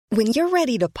When you're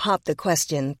ready to pop the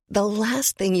question, the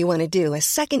last thing you want to do is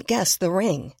second-guess the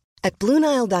ring. At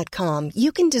BlueNile.com,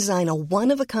 you can design a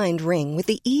one-of-a-kind ring with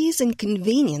the ease and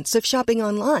convenience of shopping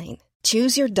online.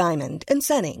 Choose your diamond and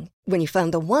setting. When you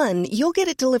find the one, you'll get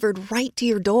it delivered right to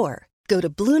your door. Go to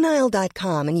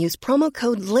BlueNile.com and use promo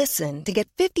code LISTEN to get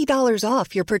 $50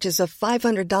 off your purchase of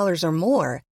 $500 or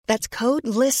more. That's code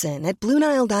LISTEN at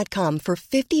BlueNile.com for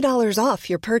 $50 off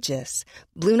your purchase.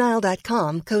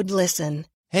 BlueNile.com, code LISTEN.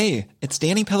 Hey, it's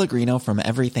Danny Pellegrino from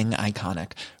Everything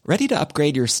Iconic. Ready to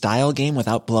upgrade your style game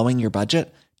without blowing your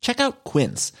budget? Check out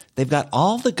Quince. They've got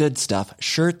all the good stuff,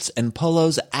 shirts and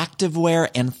polos, activewear,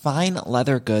 and fine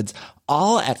leather goods,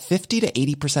 all at 50 to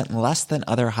 80% less than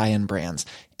other high-end brands.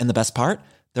 And the best part?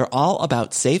 They're all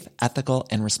about safe, ethical,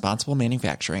 and responsible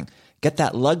manufacturing. Get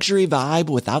that luxury vibe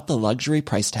without the luxury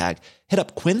price tag. Hit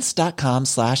up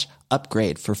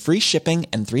quince.com/upgrade for free shipping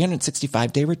and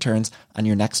 365-day returns on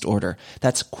your next order.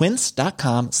 That's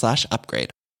quince.com/upgrade.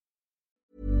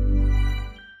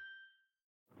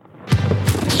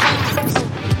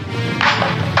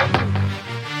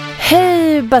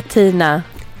 Hej Bettina!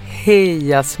 Hej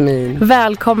Jasmin!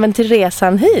 Välkommen till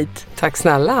resan hit! Tack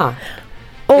snälla!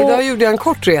 Idag gjorde jag en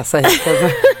kort resa hit.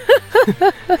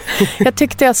 Jag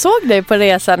tyckte jag såg dig på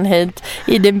resan hit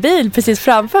i din bil precis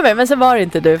framför mig, men så var det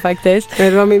inte du faktiskt.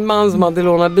 Det var min man som hade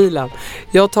lånat bilen.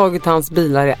 Jag har tagit hans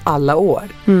bilar i alla år.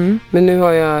 Men nu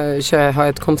har jag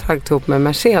ett kontrakt ihop med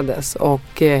Mercedes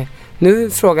och nu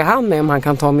frågar han mig om han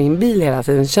kan ta min bil hela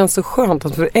tiden. Det känns så skönt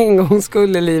att för en gång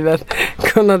skulle i livet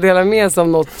kunna dela med sig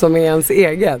om något som är ens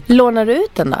eget. Lånar du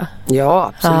ut den då?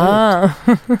 Ja,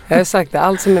 absolut. Jag har sagt det,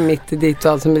 allt som är mitt är ditt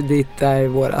och allt som är ditt är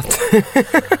vårat.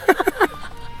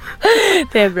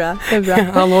 Det är bra, det är bra.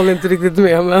 Han håller inte riktigt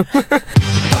med, men...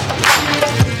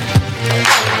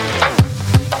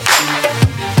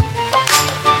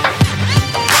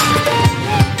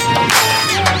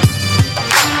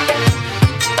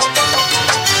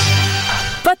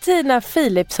 Bettina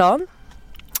Philipsson,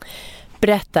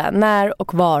 berätta, när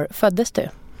och var föddes du?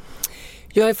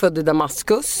 Jag är född i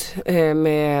Damaskus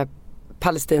med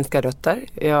palestinska rötter.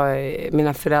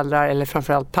 Mina föräldrar, eller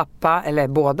framförallt pappa, eller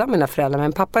båda mina föräldrar,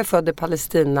 men pappa är född i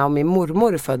Palestina och min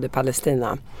mormor är född i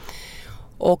Palestina.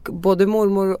 Och både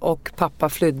mormor och pappa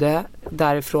flydde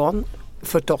därifrån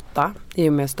 48 i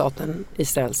och med staten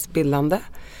Israels bildande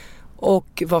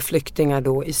och var flyktingar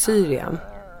då i Syrien.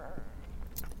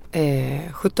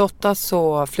 78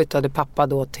 så flyttade pappa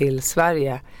då till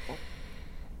Sverige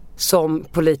som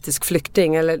politisk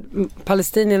flykting, eller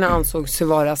palestinierna ansåg sig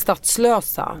vara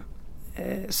statslösa,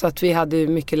 så att vi hade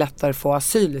mycket lättare att få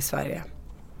asyl i Sverige.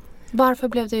 Varför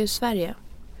blev det ju Sverige?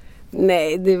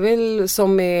 Nej, det är väl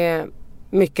som med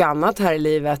mycket annat här i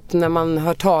livet, när man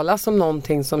hör talas om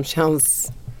någonting som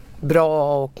känns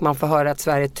bra och man får höra att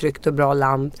Sverige är ett tryggt och bra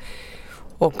land.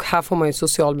 Och här får man ju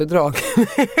socialbidrag.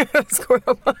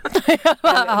 Skojar bara.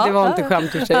 Eller, det var inte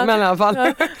skämt i sig, men i alla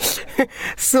fall.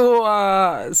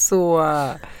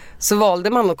 Så valde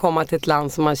man att komma till ett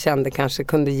land som man kände kanske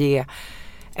kunde ge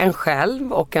en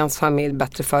själv och ens familj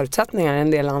bättre förutsättningar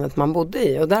än det landet man bodde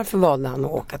i. Och därför valde han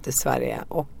att åka till Sverige.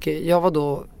 Och jag var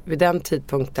då vid den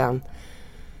tidpunkten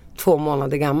 2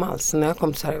 månader gammal. Så när jag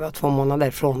kom till Sverige var jag 2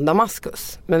 månader från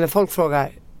Damaskus. Men när folk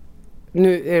frågar...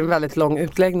 Nu är det en väldigt lång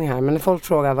utläggning här, men när folk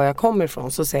frågar var jag kommer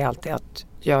ifrån så säger jag alltid att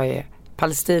jag är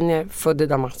palestinier, född i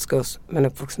Damaskus men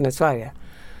uppvuxen i Sverige.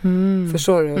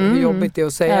 Förstår du hur jobbigt det är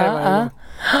att säga det varje gång?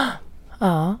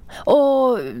 Ja.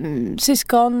 Och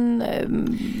syskon?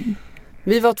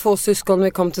 Vi var 2 syskon,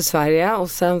 vi kom till Sverige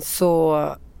och sen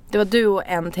så... Det var du och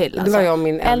en till? Alltså. Det var jag och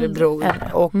min äldre bror.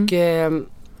 Och...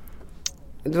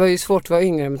 det var ju svårt att vara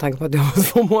yngre med tanke på att jag var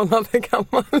 2 månader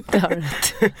gammal. Det har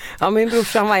rätt. Ja, min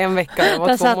brorsan var 1 vecka. Jag var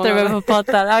 2 satte månader. du mig på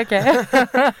pottar, okej.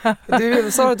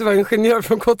 Du sa att du var ingenjör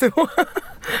från KTH.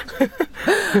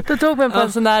 Du tog mig på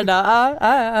en sån där dag.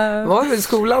 Var du i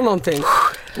skolan någonting?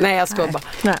 Nej, jag ska bara.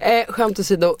 Skämt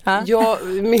åsido.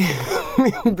 Min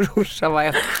brorsa var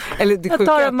jag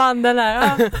tar en mandel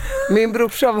här. Min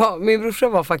brorsa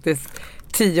var faktiskt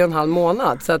 10,5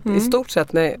 månad. Så att i stort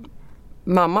sett när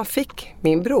mamma fick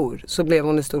min bror så blev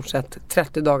hon i stort sett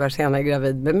 30 dagar senare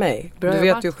gravid med mig. Bra, du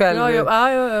vet ju själv.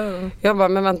 Jag bara,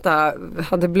 men vänta,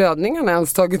 hade blödningarna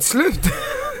ens tagit slut?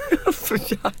 Så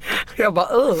jag bara,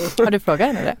 Har du frågat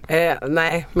henne det?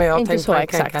 Nej, men jag inte tänkte så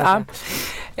exakt.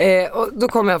 Och då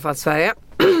kom jag från Sverige.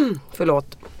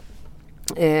 Förlåt.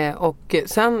 Och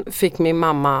sen fick min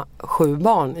mamma 7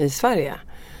 barn i Sverige.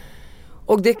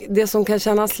 Och det som kan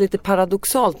kännas lite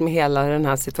paradoxalt med hela den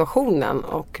här situationen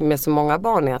och med så många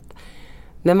barn är att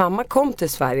när mamma kom till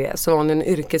Sverige så var hon en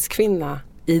yrkeskvinna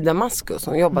i Damaskus.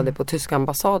 Hon jobbade på tyska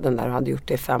ambassaden där och hade gjort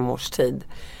det i 5 års tid.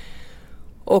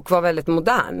 och var väldigt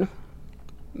modern.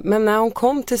 Men när hon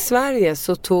kom till Sverige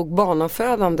så tog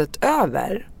barnafödandet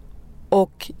över.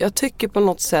 Och jag tycker på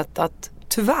något sätt att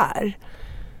tyvärr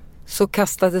så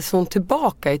kastades hon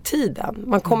tillbaka i tiden.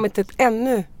 Man kommer till ett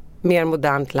ännu mer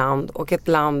modernt land och ett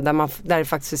land där det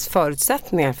faktiskt finns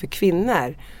förutsättningar för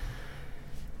kvinnor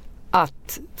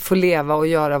att få leva och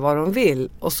göra vad de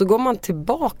vill. Och så går man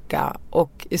tillbaka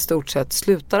och i stort sett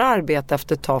slutar arbeta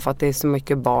efter ett tag för att det är så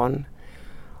mycket barn.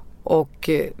 Och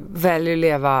väljer att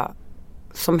leva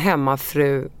som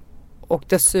hemmafru. Och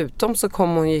dessutom så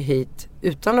kom hon ju hit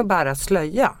utan att bära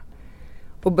slöja.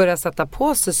 Och började sätta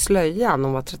på sig slöja när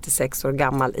hon var 36 år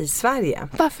gammal i Sverige.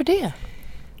 Varför det?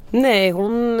 Nej,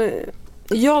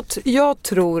 jag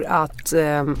tror att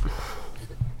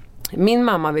min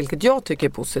mamma, vilket jag tycker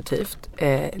är positivt,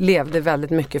 levde väldigt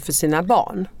mycket för sina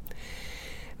barn.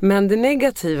 Men det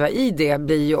negativa i det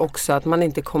blir ju också att man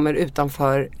inte kommer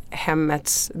utanför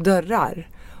hemmets dörrar.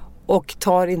 Och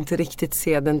tar inte riktigt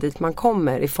seden dit man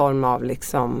kommer i form av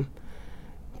liksom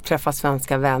träffa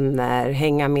svenska vänner,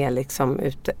 hänga med liksom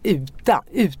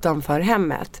utanför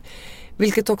hemmet.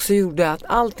 Vilket också gjorde att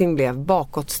allting blev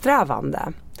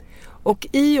bakåtsträvande. Och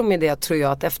i och med det tror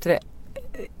jag att efter det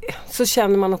så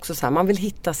känner man också så här, man vill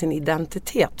hitta sin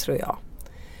identitet tror jag.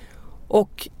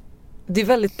 Och det är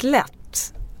väldigt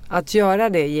lätt att göra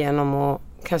det genom att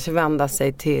kanske vända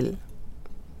sig till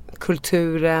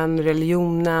kulturen,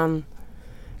 religionen,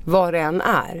 vad det än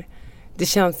är. Det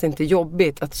känns inte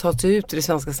jobbigt att ta sig ut i det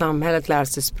svenska samhället, lära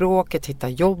sig språket, hitta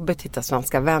jobbet, hitta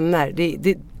svenska vänner.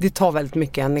 Det tar väldigt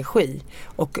mycket energi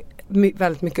och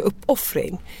väldigt mycket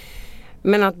uppoffring.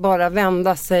 Men att bara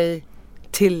vända sig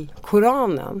till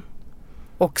Koranen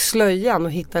och slöjan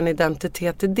och hitta en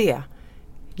identitet i det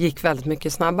gick väldigt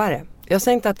mycket snabbare. Jag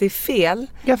säger inte att det är fel.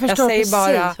 Jag förstår precis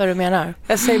vad du menar.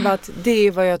 Jag säger bara att det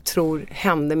är vad jag tror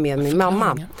hände med min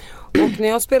mamma. Och när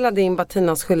jag spelade in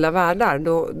Bettinas skilda världar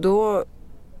då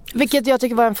vilket jag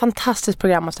tycker var en fantastisk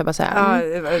program måste jag bara säga. Ja,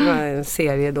 det var en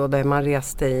serie då där man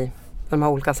reste i de här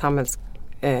olika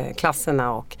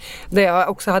samhällsklasserna och där jag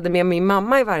också hade med min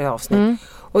mamma i varje avsnitt.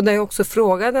 Och där jag också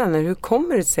frågade henne, hur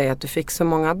kommer det sig att du fick så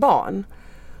många barn?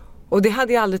 Och det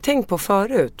hade jag aldrig tänkt på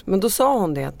förut. Men då sa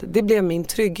hon det att det blev min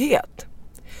trygghet.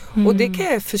 Och det kan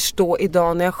jag förstå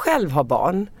idag när jag själv har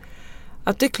barn.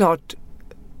 Att det är klart,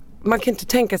 man kan inte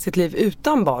tänka sitt liv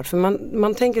utan barn. För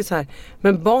man tänker så här,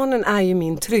 men barnen är ju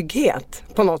min trygghet.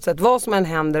 På något sätt, vad som än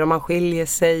händer, om man skiljer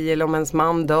sig eller om ens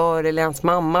man dör eller ens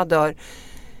mamma dör.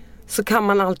 Så kan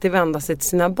man alltid vända sig till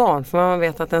sina barn. För man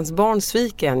vet att ens barn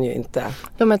sviker en ju inte.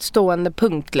 De är ett stående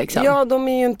punkt liksom. Ja, de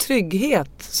är ju en trygghet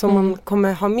som man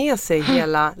kommer ha med sig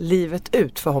hela livet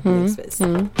ut förhoppningsvis.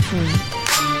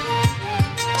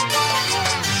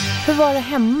 Hur var det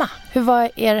hemma? Hur var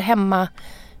er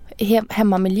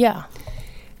hemmamiljö?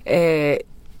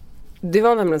 Det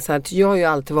var nämligen så här att jag har ju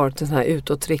alltid varit en sån här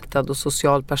utåtriktad och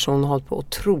social person och hållit på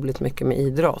otroligt mycket med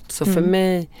idrott. Så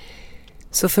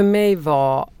för mig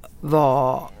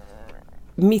var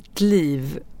mitt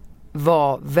liv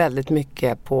var väldigt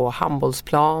mycket på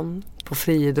handbollsplan, på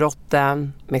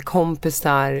friidrotten, med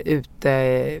kompisar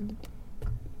ute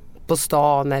på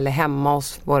stan eller hemma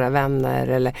hos våra vänner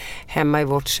eller hemma i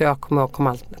vårt kök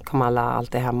kom alla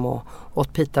alltid hem och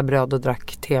åt pitabröd och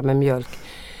drack te med mjölk.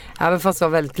 Även fast det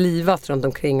var väldigt livat runt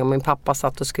omkring och min pappa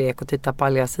satt och skrek och tittade på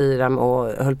Al Jazeera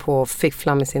och höll på att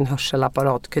fiffla med sin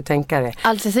hörselapparat. Kan du tänka dig?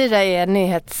 Al Jazeera är en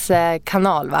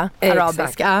nyhetskanal va?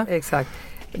 Arabiska. Exakt.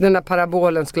 Den där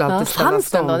parabolen skulle alltid ställas om.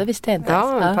 Fanns den då? Det visste jag inte.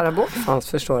 Ja, en parabol fanns,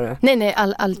 förstår du. Nej,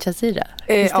 Al Jazeera.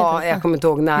 Ja, jag kommer inte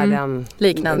ihåg när den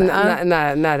liknande.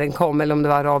 När den kom eller om det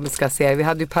var arabiska serier. Vi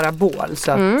hade ju parabol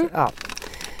så att, ja.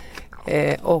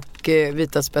 Och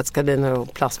vita spetsgardiner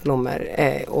och plastblommor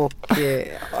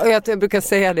jag brukar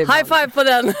säga det. High five på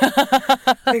den.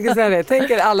 Jag kan säga det.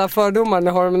 Tänker alla fördomar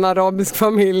när har de en arabisk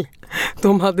familj.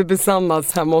 De hade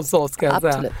besannats hemma hos oss, ska jag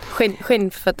säga.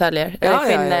 Skinnfåtöljer.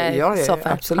 Ja,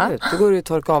 absolut. Då går det att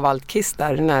torka av allt kiss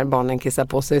där när barnen kissar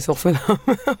på sig i sofforna.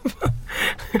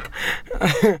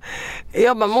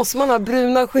 Ja, måste man ha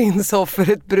bruna skinnsoffor,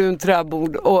 ett brunt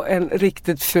träbord och en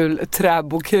riktigt ful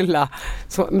träbokhylla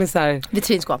med så här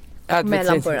vitrinskåp. Ja, med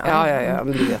lampor. Ja,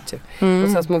 men du vet ju. Och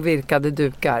så små virkade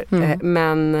dukar.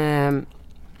 Men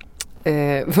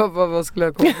vad skulle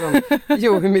jag komma från?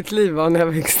 Jo, hur mitt liv var när jag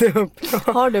växte upp.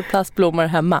 Har du plastblommor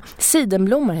hemma?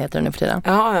 Sidenblommor heter det nu för tiden.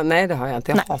 Ja, nej det har jag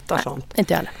inte. Jag hatar sånt.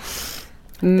 Inte jag heller.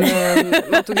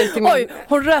 Men tog inte Oj,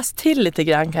 hon röst till lite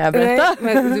grann kan jag berätta.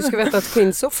 Nej, men du ska veta att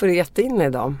skinnsoffor är jätteinne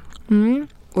idag.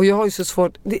 Och jag har ju så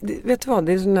svårt, vet du vad,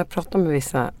 det är när jag pratar med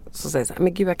vissa så säger jag så här,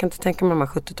 men gud jag kan inte tänka mig de här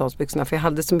 70-talsbyxorna för jag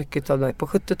hade så mycket av det på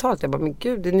 70-talet. Jag bara, men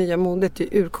gud det nya modet är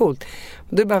ju urcoolt.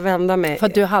 Då är det bara att vända mig. För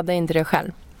att du hade inte det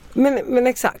själv? Men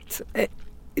exakt.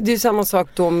 Det är samma sak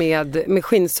då med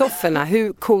skinnsofforna.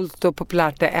 Hur coolt och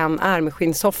populärt det än är med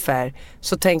skinnsoffor,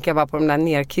 så tänker jag bara på de där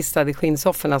nerkistade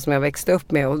skinnsofforna som jag växte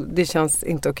upp med, och det känns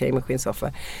inte okej med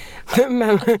skinnsoffor.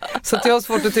 Men, så att jag har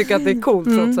svårt att tycka att det är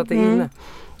coolt trots att det är inne.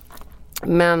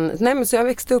 Men så jag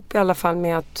växte upp i alla fall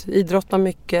med att idrotta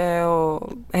mycket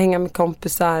och hänga med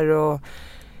kompisar, och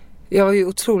jag var ju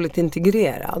otroligt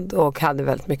integrerad och hade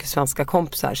väldigt mycket svenska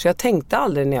kompisar, så jag tänkte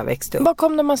aldrig när jag växte upp. Var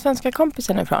kom de här svenska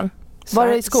kompisarna ifrån? Var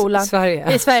det i skolan?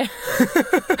 Sverige. I Sverige.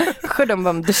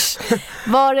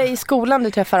 Var det i skolan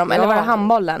du träffade dem? Eller var det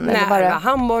handbollen? Nej, eller var det var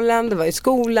handbollen, det var i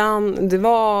skolan. Det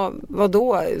var,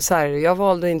 vadå? Så här, jag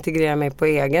valde att integrera mig på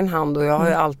egen hand, och jag har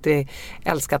ju alltid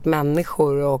älskat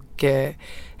människor och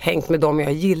hängt med dem jag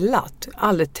har gillat.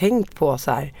 Aldrig tänkt på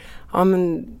så här, ja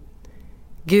men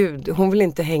gud, hon vill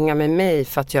inte hänga med mig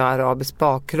för att jag har arabisk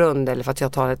bakgrund eller för att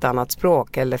jag talar ett annat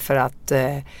språk eller för att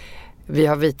vi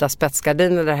har vita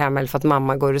spetsgardiner där hemma eller för att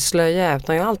mamma går i slöja,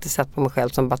 utan jag har alltid sett på mig själv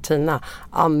som Bettina.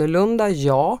 Annorlunda,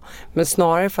 ja, men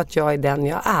snarare för att jag är den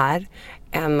jag är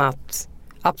än att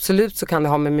absolut så kan det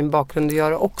ha med min bakgrund att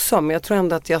göra också, men jag tror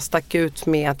ändå att jag stack ut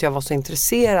med att jag var så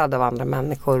intresserad av andra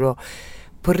människor och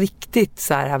på riktigt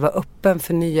så här, jag var öppen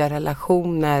för nya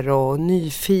relationer och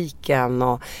nyfiken,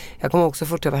 och jag kommer också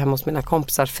fort att vara hemma hos mina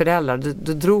kompisars föräldrar.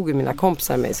 Då drog ju mina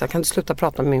kompisar mig, så jag kan inte sluta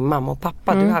prata med min mamma och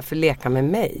pappa, du är här för att leka med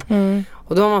mig.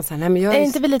 Och då var man så här, nej men jag är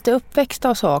inte vi lite uppväxta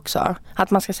och så också?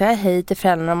 Att man ska säga hej till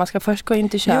föräldrarna, man ska först gå in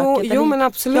till köket. Jo men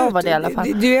absolut. Det, i alla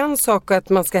fall. Det är ju en sak att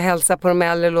man ska hälsa på de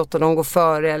äldre, låta dem gå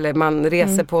före, eller man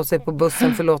reser på sig på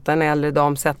bussen för att låta en äldre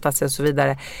dam sätta sig och så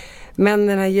vidare. Men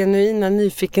den här genuina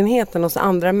nyfikenheten hos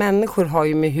andra människor har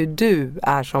ju med hur du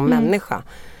är som människa.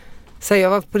 Så jag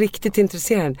var på riktigt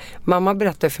intresserad. Mamma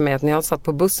berättade för mig att när jag satt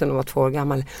på bussen och var 2 år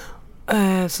gammal,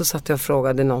 så satt jag och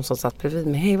frågade någon som satt bredvid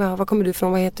mig. Hej, var kommer du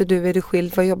ifrån? Vad heter du? Är du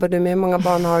skild? Vad jobbar du med? Hur många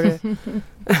barn har du?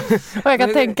 Och jag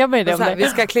kan tänka mig det. Här, vi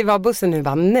ska kliva av bussen nu.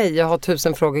 Bara, nej, jag har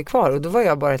 1000 frågor kvar. Och då var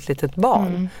jag bara ett litet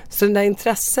barn. Så det där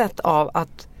intresset av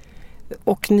att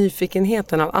och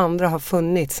nyfikenheten av andra har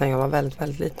funnits sedan jag var väldigt,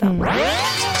 väldigt liten.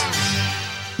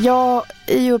 Jag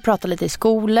är ju och pratar lite i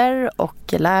skolor och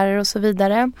lärare och så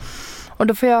vidare. Och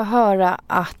då får jag höra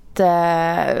att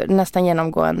nästan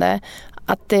genomgående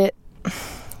att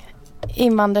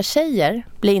invandrartjejer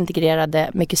blir integrerade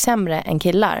mycket sämre än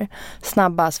killar.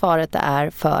 Snabba svaret är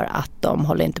för att de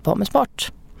håller inte på med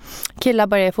sport. Killar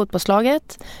börjar i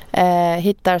fotbollslaget,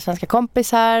 hittar svenska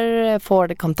kompisar,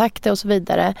 får kontakter och så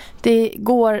vidare. Det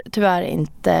går tyvärr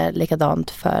inte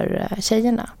likadant för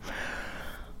tjejerna.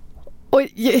 Och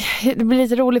det blir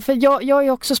lite roligt för jag har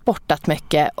ju också sportat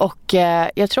mycket, och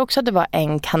jag tror också att det var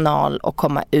en kanal att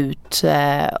komma ut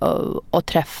och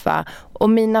träffa. Och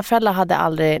mina föräldrar hade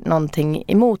aldrig någonting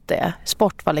emot det.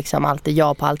 Sport var liksom alltid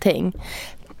ja på allting.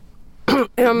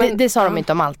 Ja, men, det sa de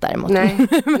inte om allt däremot.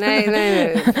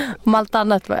 Nej. Om allt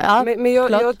annat. Ja, men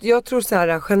jag tror så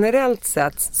här, generellt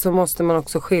sett så måste man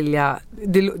också skilja,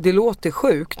 det låter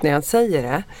sjukt när jag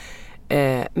säger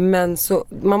det, men så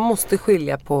man måste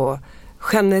skilja på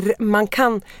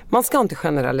man ska inte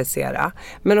generalisera,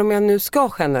 men om jag nu ska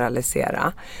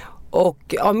generalisera,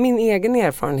 och av min egen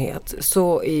erfarenhet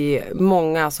så är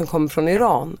många som kommer från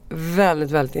Iran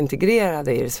väldigt, väldigt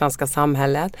integrerade i det svenska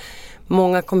samhället.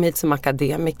 Många kom hit som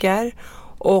akademiker,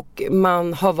 och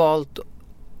man har valt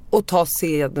att ta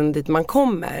seden dit man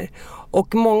kommer.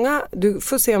 Och många, du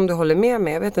får se om du håller med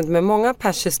mig, jag vet inte, men många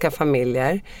persiska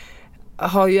familjer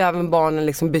har ju även barnen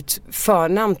liksom bytt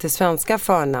förnamn till svenska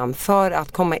förnamn för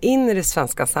att komma in i det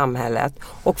svenska samhället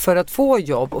och för att få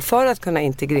jobb och för att kunna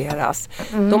integreras.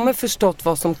 De har förstått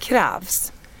vad som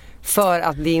krävs för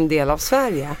att bli en del av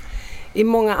Sverige. I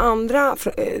många andra,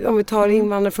 om vi tar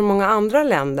invandrare från många andra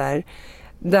länder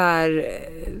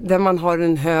där man har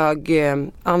en hög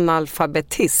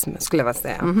analfabetism, skulle jag vilja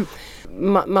säga.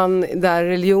 Där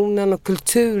religionen och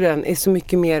kulturen är så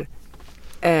mycket mer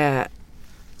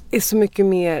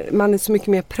man är så mycket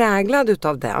mer präglad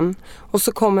utav den, och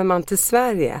så kommer man till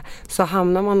Sverige så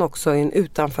hamnar man också i en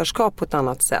utanförskap på ett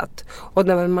annat sätt, och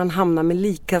när man hamnar med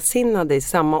likasinnade i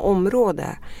samma område,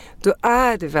 då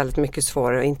är det väldigt mycket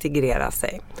svårare att integrera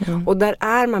sig. Och där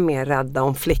är man mer rädda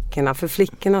om flickorna, för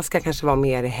flickorna ska kanske vara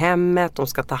mer i hemmet, de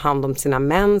ska ta hand om sina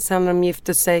män sen när de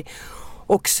gifter sig,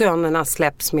 och sönerna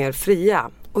släpps mer fria.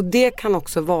 Och det kan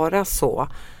också vara så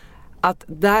att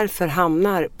därför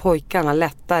hamnar pojkarna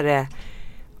lättare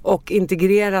och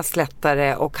integreras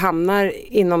lättare och hamnar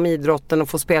inom idrotten och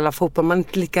får spela fotboll. Man är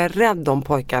inte lika rädd om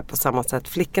pojkar på samma sätt.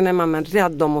 Flickorna är man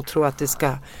rädd om och tror att det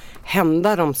ska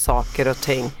hända dem saker och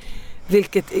ting.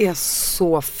 Vilket är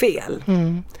så fel.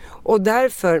 Och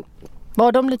därför...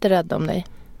 Var de lite rädda om dig?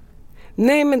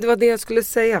 Nej, men det var det jag skulle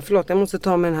säga. Förlåt, jag måste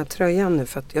ta med den här tröjan nu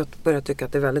för att jag börjar tycka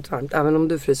att det är väldigt varmt. Även om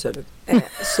du fryser.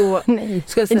 Så Nej,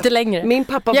 ska jag säga, inte längre. Min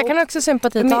pappa jag kan också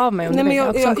sympati ta av mig om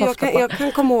jag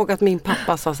kan komma ihåg att min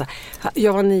pappa sa så här.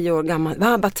 Jag var 9 år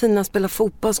gammal. Bettina spelar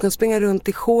fotboll, ska springa runt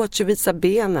i shorts och visa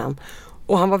benen.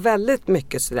 Och han var väldigt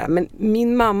mycket sådär. Men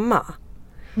min mamma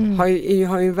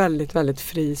har ju väldigt, väldigt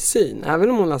fri syn. Även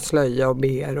om hon har slöja och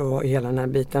ber och hela den här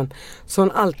biten. Så har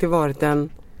hon alltid varit en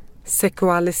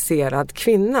sexualiserad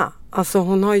kvinna. Alltså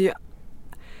hon har ju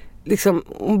liksom,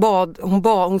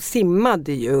 hon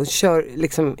simmade ju och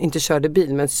inte körde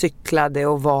bil men cyklade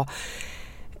och var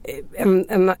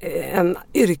en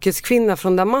yrkeskvinna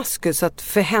från Damaskus. Så att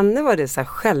för henne var det så här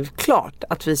självklart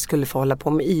att vi skulle få hålla på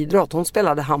med idrott. Hon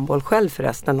spelade handboll själv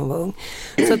förresten när hon var ung.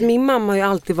 Så att min mamma har ju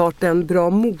alltid varit en bra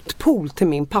motpol till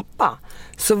min pappa.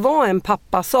 Så vad en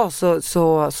pappa sa så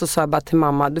sa jag bara till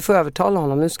mamma, du får övertala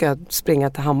honom, nu ska jag springa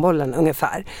till handbollen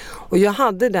ungefär. Och jag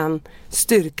hade den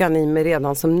styrkan i mig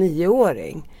redan som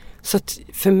 9-åring. Så att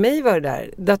för mig var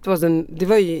det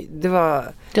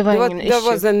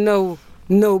var en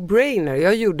no-brainer.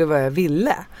 Jag gjorde vad jag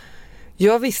ville.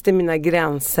 Jag visste mina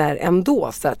gränser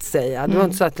ändå, så att säga. Det var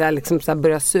inte så att jag liksom så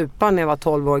började supa när jag var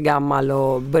 12 år gammal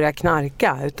och började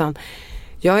knarka. Utan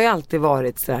jag har alltid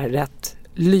varit så här rätt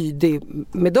lydig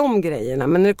med de grejerna.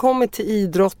 Men när det kommer till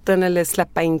idrotten eller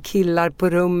släppa in killar på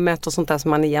rummet och sånt där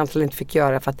som man egentligen inte fick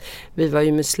göra för att vi var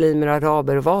ju muslimer och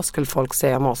araber och vad skulle folk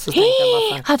säga om oss?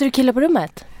 Hade du killar på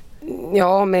rummet?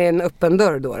 Ja, med en öppen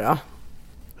dörr då.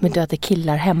 Men du hade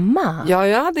killar hemma? Ja,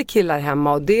 jag hade killar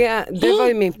hemma och det var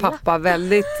ju min pappa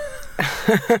väldigt...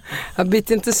 Jag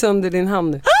byter inte sönder din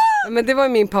hand nu. Men det var ju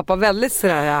min pappa väldigt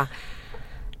sådär...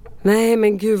 Nej,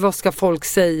 men gud, vad ska folk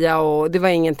säga? Och det var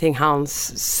ingenting han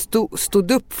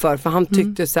stod upp för han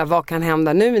tyckte så här, vad kan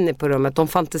hända nu inne på rummet? De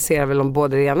fantiserar väl om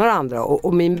både det ena och det andra.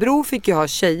 Och min bror fick ju ha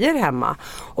tjejer hemma.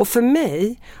 Och för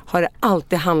mig har det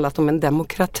alltid handlat om en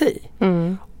demokrati.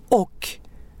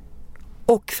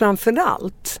 Och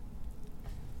framförallt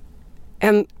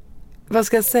en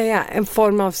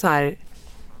form av så här,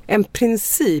 en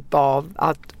princip av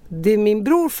att det min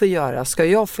bror får göra ska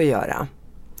jag få göra.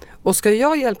 Och ska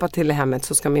jag hjälpa till i hemmet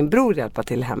så ska min bror hjälpa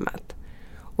till i hemmet.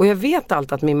 Och jag vet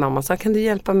alltid att min mamma sa, kan du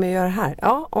hjälpa mig att göra det här?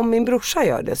 Ja, om min brorsa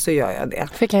gör det så gör jag det.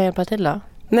 Fick han hjälpa till då?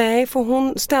 Nej, för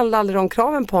hon ställde aldrig de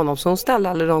kraven på honom. Så hon ställde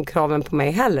aldrig de kraven på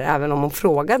mig heller. Även om hon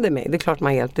frågade mig. Det är klart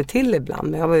man hjälpte till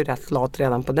ibland. Men jag var ju rätt lat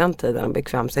redan på den tiden och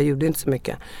bekväm. Så jag gjorde inte så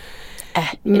mycket. Är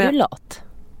du lat?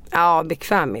 Ja,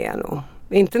 bekväm är jag nog.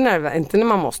 Inte när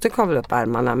man måste kavla upp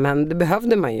ärmarna. Men det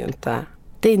behövde man ju inte.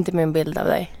 Det är inte min bild av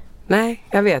dig. Nej,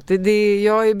 jag vet.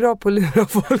 Jag är bra på att lura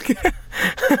folk.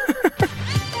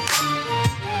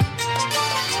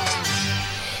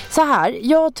 Så här,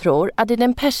 jag tror att i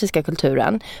den persiska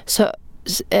kulturen så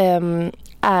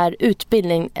är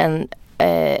utbildning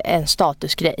en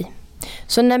statusgrej.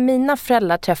 Så när mina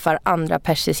föräldrar träffar andra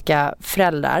persiska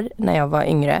föräldrar när jag var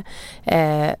yngre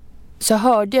så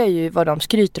hörde jag ju vad de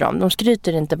skryter om. De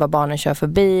skryter inte vad barnen kör för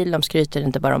bil, de skryter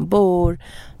inte var de bor.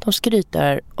 De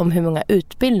skryter om hur många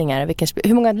utbildningar,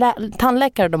 hur många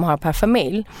tandläkare de har per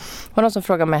familj. Det var någon som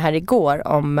frågade mig här igår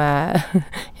om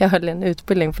jag höll en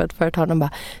utbildning för ett företag. De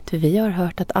bara, vi har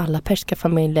hört att alla persiska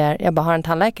familjer, jag bara, har en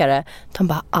tandläkare. De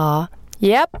bara, ja.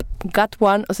 Japp, got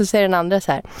one. Och så säger den andra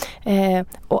så här.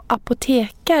 Och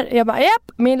apotekar. Jag bara,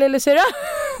 japp, min lilla syra.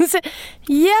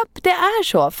 Japp, det är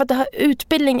så. För att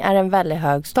utbildning är en väldigt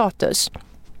hög status.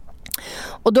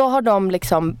 Och då har de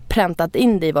liksom präntat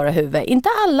in det i våra huvud. Inte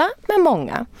alla, men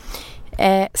många.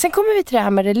 Sen kommer vi till det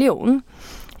här med religion.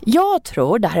 Jag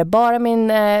tror, det här är bara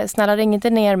min, snälla ring inte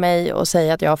ner mig och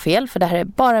säg att jag har fel, för det här är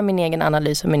bara min egen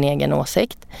analys och min egen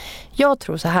åsikt. Jag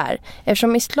tror så här,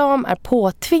 eftersom islam är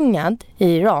påtvingad i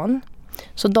Iran,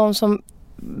 så de som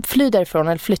flyr därifrån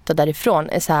eller flyttar därifrån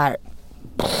är så här,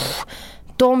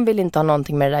 de vill inte ha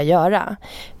någonting med det där att göra.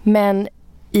 Men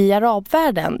i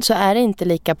arabvärlden så är det inte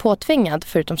lika påtvingad,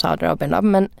 förutom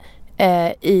Saudiarabien, men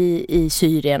i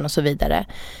Syrien och så vidare.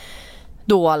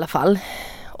 Då i alla fall.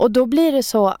 Och då blir det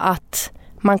så att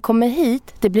man kommer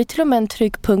hit, det blir till och med en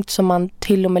tryggpunkt som man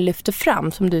till och med lyfter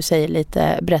fram, som du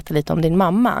säger berättar lite om din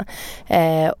mamma.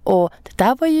 Och det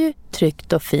där var ju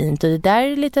tryggt och fint och det där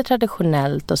är lite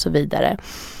traditionellt och så vidare.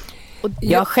 Och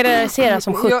jag generaliserar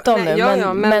som 17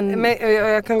 nu. Men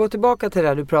jag kan gå tillbaka till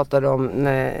det du pratade om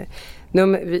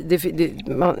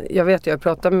Jag vet, jag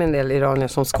pratar med en del iranier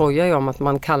som skojar ju om att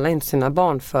man kallar inte sina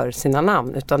barn för sina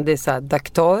namn, utan det är så här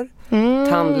doktor,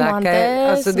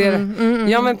 tandläkare, alltså det,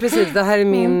 ja men precis, det här är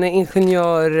min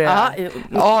ingenjör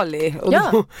Ali, och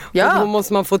då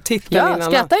måste man få titeln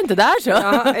innan. Skratta inte där så.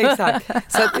 Ja, exakt.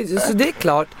 Så det är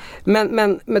klart.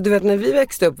 Men du vet, när vi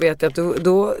växte upp vet jag att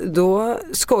då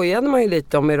skojade man ju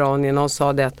lite om iranierna och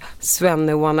sa det att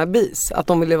svenne wannabes, att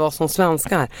de ville vara som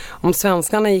svenskar. Om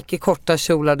svenskarna gick i korta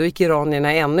kjolar, då gick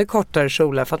iranierna ännu kortare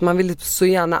kjolar, för att man ville så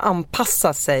gärna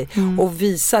anpassa sig och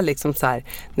visa liksom så här,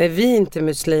 när vi inte är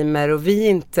muslimer och vi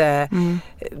inte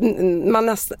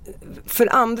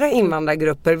för andra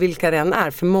invandrargrupper, vilka det än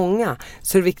är, för många,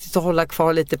 så är det viktigt att hålla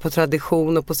kvar lite på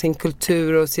tradition och på sin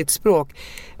kultur och sitt språk,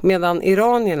 medan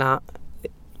iranierna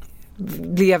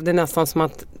blev det nästan som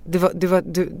att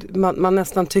man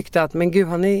nästan tyckte att men gud,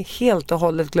 han är helt och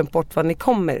hållet glömt bort var ni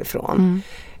kommer ifrån.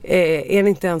 Är ni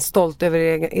inte ens stolt över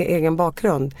egen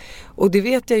bakgrund? Och det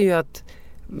vet jag ju att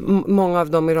många av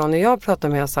de iranier jag pratar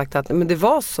med har sagt att men det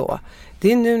var så.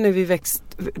 Det är nu när vi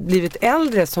blivit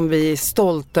äldre som vi är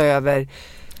stolta över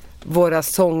våra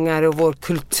sånger och vår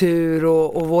kultur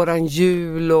och våran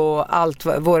jul och allt,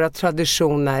 våra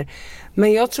traditioner.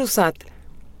 Men jag tror så att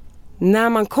när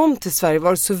man kom till Sverige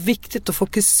var det så viktigt att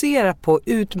fokusera på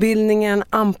utbildningen,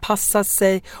 anpassa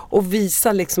sig och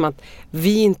visa liksom att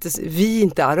vi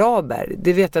inte är araber.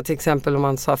 Det vet jag till exempel om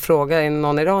man frågar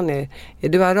någon iranier, är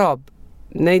du arab?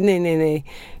 Nej.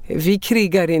 Vi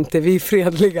krigar inte, vi är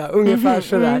fredliga. Ungefär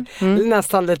sådär.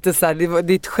 Nästan lite så här,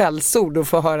 det är ett skällsord att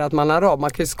få höra att man är arab. Man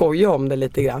kan ju skoja om det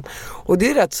lite grann. Och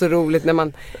det är rätt så roligt när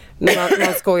man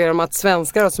skojar om att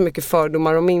svenskar har så mycket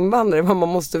fördomar om invandrare. Vad man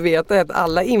måste veta är att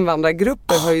alla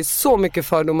invandrargrupper har ju så mycket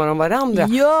fördomar om varandra.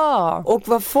 Ja! Och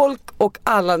vad folk och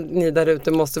alla ni där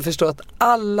ute måste förstå, att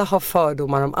alla har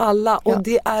fördomar om alla. Och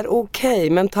det är okej,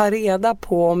 men ta reda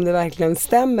på om det verkligen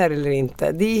stämmer eller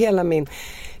inte. Det är hela min...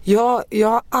 Jag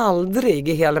har aldrig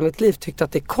i hela mitt liv tyckt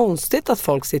att det är konstigt att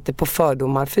folk sitter på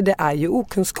fördomar, för det är ju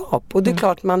okunskap. Och det är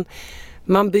klart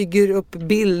man bygger upp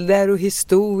bilder och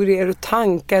historier och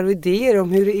tankar och idéer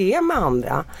om hur det är med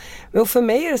andra. Och för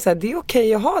mig är det så här, det är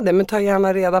okej att ha det, men ta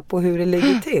gärna reda på hur det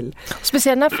ligger till.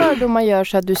 Speciellt när fördomar gör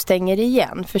så att du stänger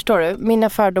igen, förstår du? Mina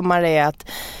fördomar är att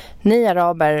ni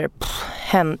araber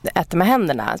äter med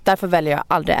händerna. Därför väljer jag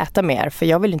aldrig äta mer, för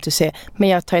jag vill inte se, men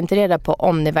jag tar inte reda på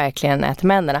om ni verkligen äter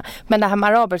med händerna. Men det här med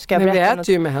araber ska jag berätta. Men vi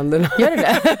äter ju med händerna. Gör du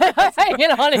det? Jag har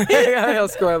ingen aning. Jag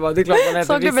skojar bara, det är klart man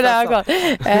äter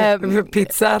vissa.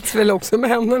 Pizza äts väl också med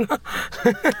händerna.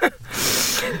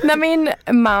 När min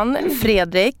man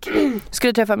Fredrik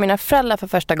skulle träffa mina föräldrar för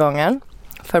första gången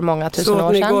för många tusen år sedan.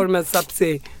 Så ni går med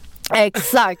sapsi.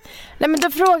 Exakt. Nej, men då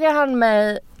frågar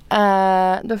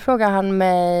han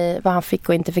mig vad han fick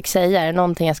och inte fick säga. Är det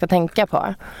någonting jag ska tänka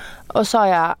på? Och sa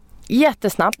jag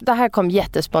jättesnabbt. Det här kom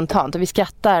jättespontant och vi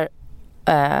skrattar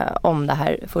om det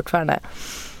här fortfarande.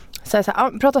 Så jag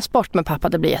sa, prata sport med pappa,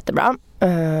 det blir jättebra.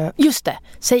 Just det,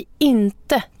 säg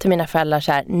inte till mina föräldrar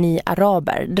så här, ni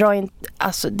araber. Dra in,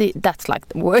 alltså, that's like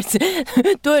the words.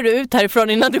 Då är du ut härifrån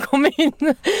innan du kommer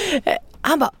in.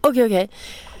 Han bara, okej.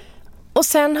 Och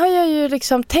sen har jag ju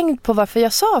liksom tänkt på varför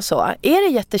jag sa så. Är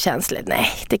det jättekänsligt? Nej,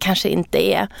 det kanske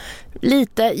inte är.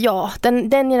 Lite, ja.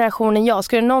 Den generationen, ja.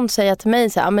 Skulle någon säga till mig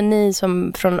så här, men ni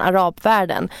som från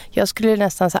arabvärlden. Jag skulle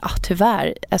nästan säga,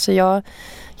 tyvärr. Alltså jag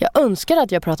önskade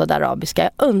att jag pratade arabiska.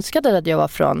 Jag önskade att jag var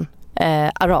från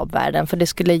arabvärlden. För det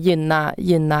skulle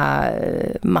gynna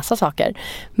massa saker.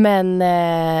 Men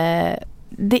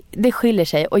det skiljer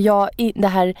sig. Och det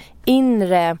här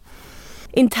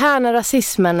interna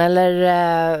rasismen, eller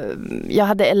jag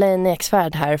hade Elaine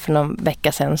Eksvärd här för någon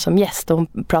vecka sedan som gäst och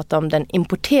hon pratade om den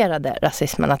importerade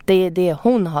rasismen, att det är det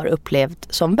hon har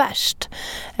upplevt som värst.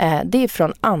 Det är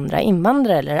från andra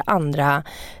invandrare eller andra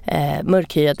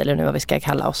mörkhyade, eller nu vad vi ska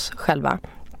kalla oss själva.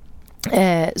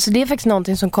 Så det är faktiskt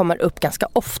någonting som kommer upp ganska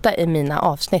ofta i mina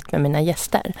avsnitt med mina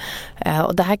gäster.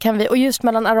 Och det här kan vi, och just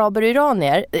mellan araber och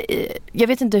iranier, jag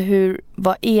vet inte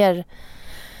vad er...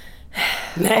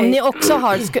 Nej. Om ni också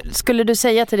har, skulle du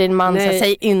säga till din man,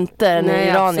 säg inte nej,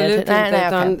 iranier? Absolut inte,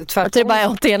 utan tvärtom. Det är bara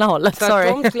åt ena hållet,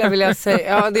 tvärtom skulle jag vilja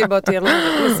säga. Ja, det är bara åt ena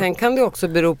hållet. Men sen kan det också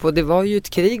bero på, det var ju ett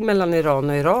krig mellan Iran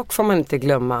och Irak, får man inte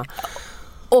glömma.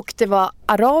 Och det var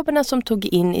araberna som tog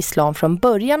in islam från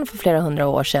början för flera hundra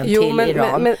år sedan till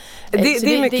Iran. Men det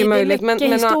är mycket möjligt. Det är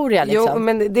mycket historia liksom. Jo,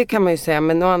 men det kan man ju säga.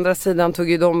 Men å andra sidan tog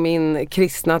ju de in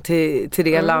kristna till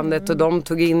det landet. Och de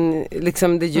tog in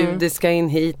liksom det judiska in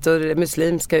hit och det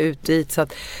muslimska ut dit.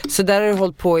 Så där har det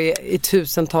hållit på i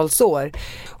tusentals år.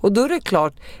 Och då är det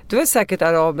klart, det var säkert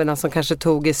araberna som kanske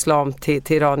tog islam till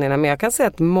iranierna. Men jag kan säga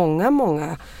att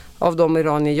många av de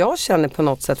iranier jag känner på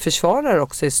något sätt försvarar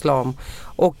också islam.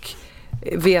 Och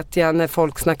vet jag när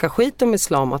folk snackar skit om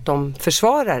islam att de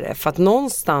försvarar det. För att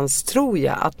någonstans tror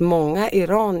jag att många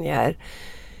iranier,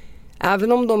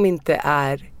 även om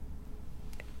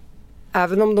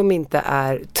de inte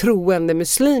är troende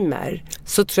muslimer,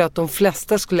 så tror jag att de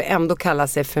flesta skulle ändå kalla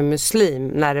sig för muslim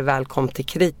när det väl kom till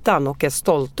kritan och är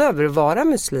stolta över att vara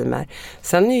muslimer.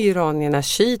 Sen är ju iranierna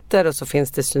shiiter och så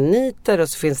finns det sunniter och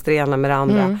så finns det ena med det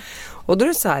andra. Och då är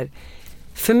det så här,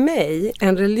 för mig,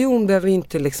 en religion behöver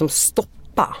inte liksom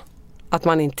stoppa att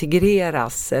man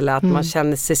integreras eller att man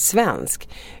känner sig svensk.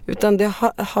 Utan det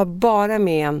har bara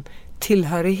med en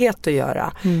tillhörighet att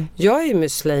göra. Jag är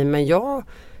muslim, men jag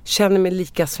känner mig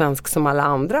lika svensk som alla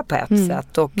andra på ett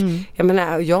sätt. Och jag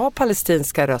menar, jag har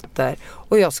palestinska rötter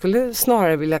och jag skulle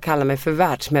snarare vilja kalla mig för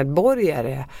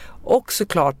världsmedborgare. Och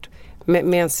såklart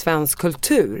med en svensk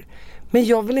kultur. Men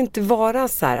jag vill inte vara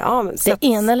så här. Det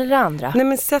ena eller det andra. Nej,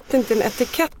 men sätt inte en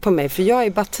etikett på mig, för jag är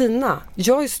Batina.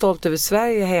 Jag är stolt över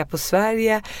Sverige, jag hejar på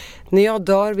Sverige. När jag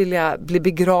dör vill jag bli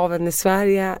begraven i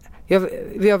Sverige.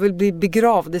 Jag vill bli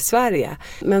begravd i Sverige.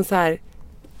 Men så här,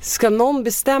 ska någon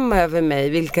bestämma över mig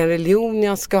vilken religion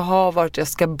jag ska ha, vart jag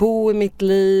ska bo i mitt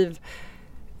liv,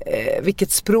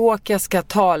 vilket språk jag ska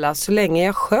tala, så länge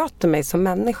jag sköter mig som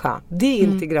människa. Det är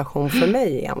integration för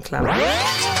mig egentligen.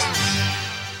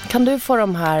 Kan du få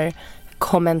de här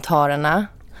kommentarerna,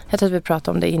 jag tror att vi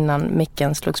pratade om det innan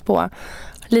micken slogs på,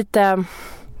 lite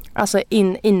alltså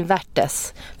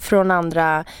invärtes från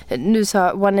andra, nu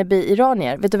sa wannabe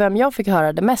iranier, vet du vem jag fick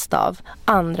höra det mest av?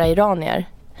 Andra iranier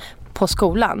på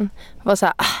skolan. Det var så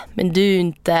här, men du är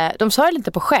inte, de sa det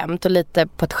lite på skämt och lite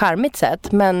på ett charmigt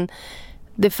sätt, men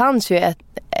det fanns ju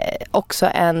också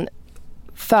en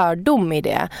fördom i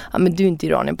det. Ja, men du är inte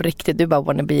iranier på riktigt, du är bara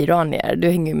wannabe iranier. Du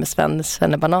hänger ju med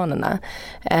svennebananerna.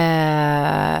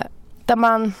 Där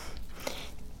man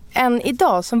än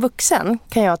idag som vuxen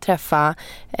kan jag träffa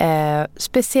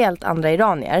speciellt andra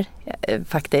iranier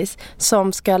faktiskt,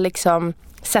 som ska liksom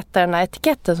sätta den här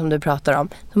etiketten som du pratar om.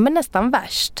 De är nästan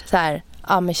värst. Så här,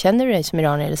 men känner du dig som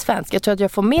iranier eller svensk? Jag tror att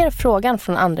jag får mer frågan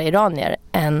från andra iranier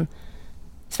än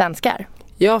svenskar.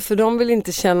 Ja, för de vill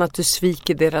inte känna att du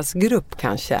sviker deras grupp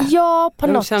kanske. Ja, på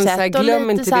något sätt. De känner så här, glöm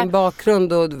inte så här, din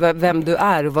bakgrund och vem du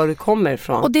är och var du kommer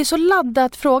ifrån. Och det är så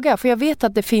laddat fråga, för jag vet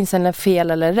att det finns en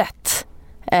fel eller rätt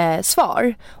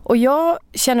svar. Och jag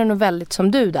känner nog väldigt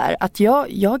som du där, att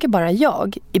jag är bara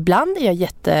jag. Ibland är jag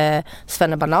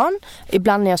jättesvennebanan,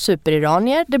 ibland är jag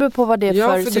superiranier. Det beror på vad det är för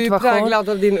situation. Ja, för du är präglad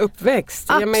av din uppväxt.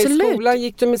 Absolut. I skolan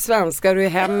gick du med svenskar och i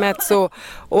hemmet så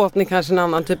åt ni kanske en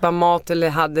annan typ av mat eller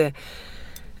hade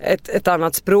ett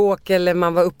annat språk, eller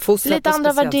man var uppfostrad lite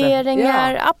andra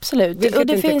värderingar, ja. Absolut. Vilket och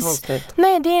det inte finns, är konstigt.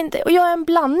 Nej, det är inte. Och jag är en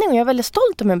blandning och jag är väldigt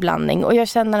stolt om en blandning. Och jag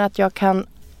känner att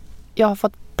jag har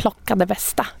fått plocka det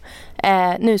bästa.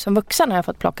 Nu som vuxen har jag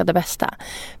fått plocka det bästa.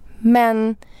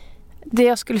 Men det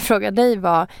jag skulle fråga dig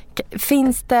var,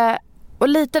 finns det, och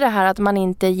lite det här att man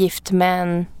inte är gift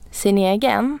med sin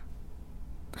egen.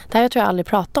 Det här tror jag aldrig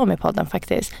pratat om i podden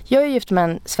faktiskt. Jag är gift med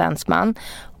en svensk man.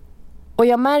 Och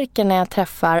jag märker när jag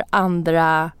träffar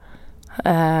andra...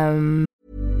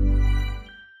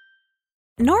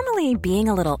 Normally, being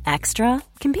a little extra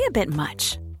can be a bit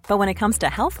much. But when it comes to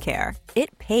healthcare,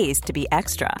 it pays to be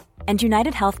extra. And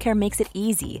United Healthcare makes it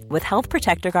easy with Health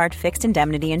Protector Guard fixed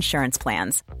indemnity insurance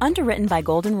plans. Underwritten by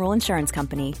Golden Rule Insurance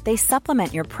Company, they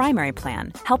supplement your primary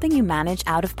plan, helping you manage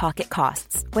out-of-pocket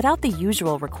costs without the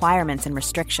usual requirements and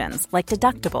restrictions like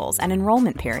deductibles and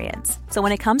enrollment periods. So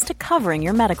when it comes to covering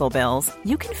your medical bills,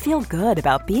 you can feel good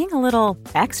about being a little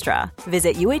extra.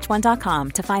 Visit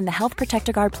uh1.com to find the Health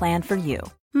Protector Guard plan for you.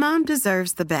 Mom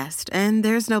deserves the best, and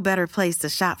there's no better place to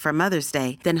shop for Mother's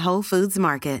Day than Whole Foods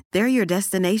Market. They're your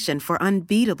destination for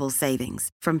unbeatable savings,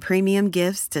 from premium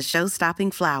gifts to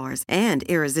show-stopping flowers and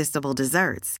irresistible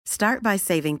desserts. Start by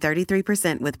saving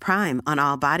 33% with Prime on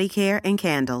all body care and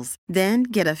candles. Then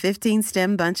get a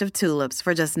 15-stem bunch of tulips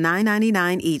for just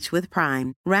 $9.99 each with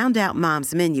Prime. Round out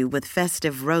Mom's menu with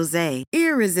festive rosé,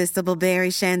 irresistible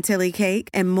berry chantilly cake,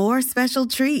 and more special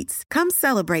treats. Come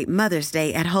celebrate Mother's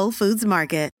Day at Whole Foods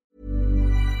Market.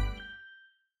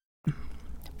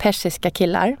 Persiska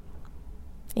killar,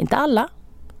 inte alla,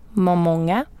 men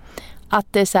många, att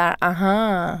det är så här,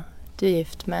 aha, du är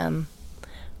gift med en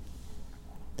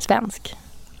svensk.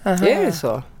 Aha. Är det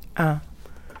så? Ja.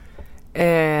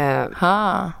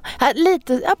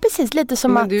 Lite, ja, precis, lite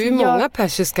som men att det är ju många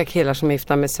persiska killar som är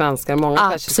gifta med svenskar, många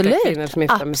persiska kvinnor som är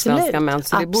gifta med svenska män,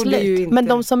 så det borde ju inte... Men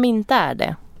de som inte är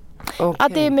det. Okay.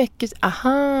 Att det är mycket,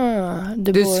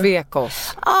 du svek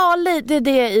oss. Ja, det är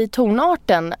det i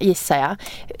tonarten, gissar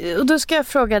jag. Och då ska jag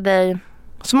fråga dig,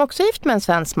 som också är gift med en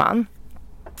svensk man.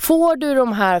 Får du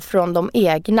de här från de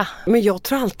egna? Men jag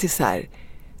tror alltid så här,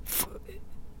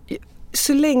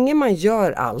 så länge man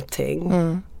gör allting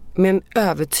med en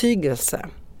övertygelse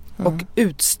och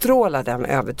utstrålar den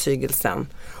övertygelsen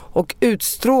och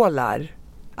utstrålar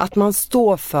att man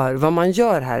står för vad man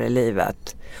gör här i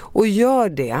livet och gör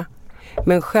det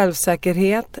med en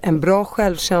självsäkerhet, en bra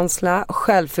självkänsla,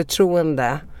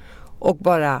 självförtroende och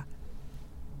bara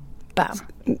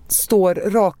står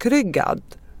rakryggad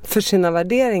för sina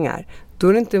värderingar, då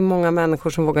är det inte många människor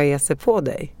som vågar ge sig på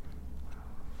dig.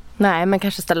 Nej, men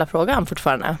kanske ställa frågan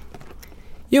fortfarande.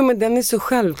 Jo, men den är så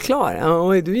självklar.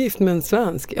 Ja, är du gift med en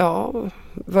svensk? Ja,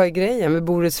 vad är grejen? Vi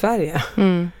bor i Sverige.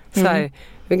 Så här,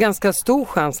 det är ganska stor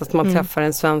chans att man träffar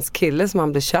en svensk kille som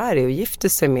man blir kär i och gifter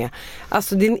sig med.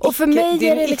 Alltså, och för mig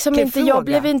är det liksom inte, jag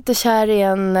blev inte kär i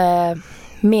en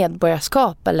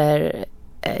medborgarskap eller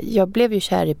jag blev ju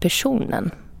kär i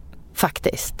personen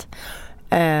faktiskt.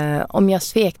 Om jag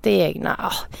svek det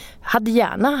egna,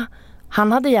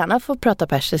 han hade gärna fått prata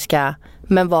persiska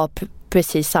men var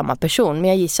precis samma person. Men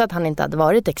jag gissar att han inte hade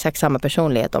varit exakt samma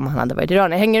personlighet om han hade varit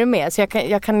iranier. Hänger du med? Så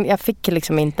jag fick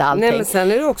liksom inte allting. Nej, men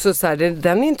sen är det också så här,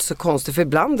 den är inte så konstig, för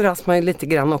ibland dras man ju lite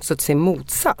grann också till sin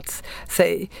motsats. Så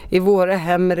i våra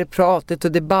hem är det pratigt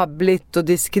och det är babbligt och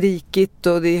det är skrikigt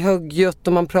och det är högljutt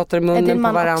och man pratar i munnen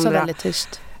på varandra. Det är man också väldigt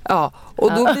tyst. Ja,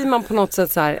 och då blir man på något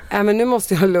sätt så här, men nu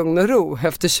måste jag ha lugn och ro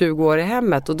efter 20 år i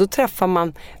hemmet. Och då träffar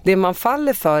man, det man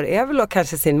faller för är väl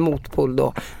kanske sin motpol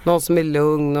då. Någon som är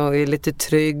lugn och är lite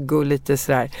trygg och lite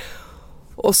sådär.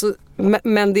 Och så,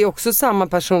 men det är också samma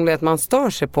personlighet man stör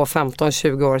sig på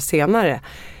 15-20 år senare.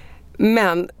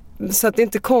 Men så att det är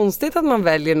inte konstigt att man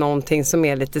väljer någonting som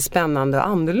är lite spännande och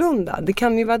annorlunda. Det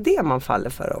kan ju vara det man faller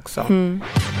för också.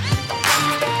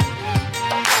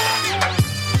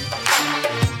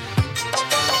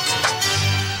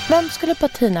 Vem skulle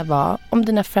Patina vara om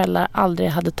dina föräldrar aldrig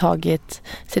hade tagit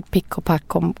sitt pick och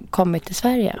pack och kommit till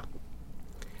Sverige?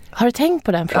 Har du tänkt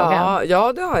på den frågan?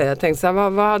 Ja, det har jag tänkt. Så här,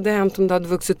 vad hade hänt om du hade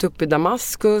vuxit upp i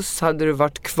Damaskus? Hade du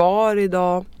varit kvar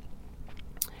idag?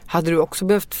 Hade du också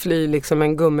behövt fly liksom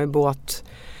en gummibåt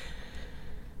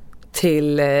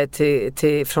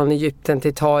från Egypten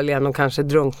till Italien och kanske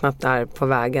drunknat där på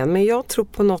vägen? Men jag tror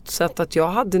på något sätt att jag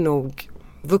hade nog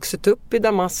vuxit upp i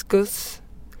Damaskus,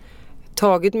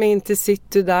 tagit mig in till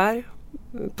city där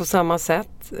på samma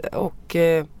sätt och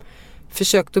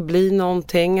försökt att bli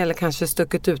någonting eller kanske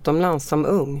stuckit utomlands som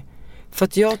ung. För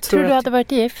att jag tror du hade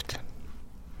varit gift?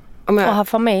 Och ha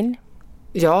familj?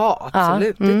 Ja,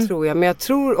 absolut, det tror jag. Men jag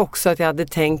tror också att jag hade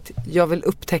tänkt, jag vill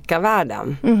upptäcka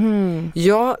världen.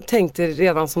 Jag tänkte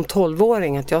redan som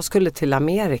 12-åring att jag skulle till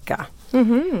Amerika.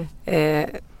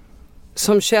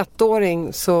 Som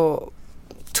 21-åring så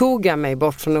tog jag mig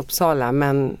bort från Uppsala,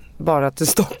 men bara till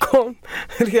Stockholm.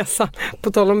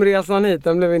 På tal om resan hit,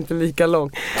 den blev inte lika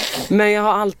lång. Men jag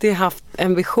har alltid haft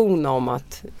en vision om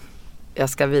att jag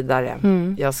ska vidare.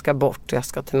 Jag ska bort, jag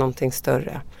ska till någonting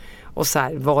större. Och så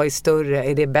här, vad är större?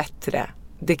 Är det bättre?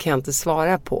 Det kan jag inte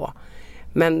svara på.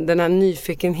 Men den här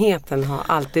nyfikenheten har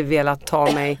alltid velat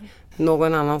ta mig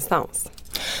någon annanstans.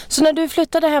 Så när du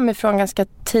flyttade hemifrån ganska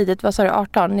tidigt, vad sa du,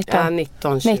 18, 19? Ja,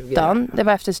 19, 20. 19, det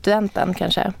var efter studenten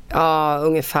kanske? Ja,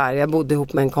 ungefär. Jag bodde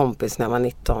ihop med en kompis när jag var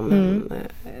 19.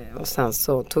 Och sen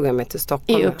så tog jag mig till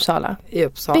Stockholm. I Uppsala? I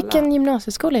Uppsala. Vilken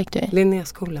gymnasieskola gick du i?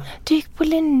 Linnéskolan. Du gick på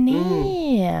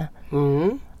Linné?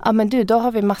 Ja, men du, då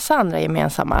har vi massa andra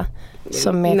gemensamma.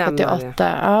 Som är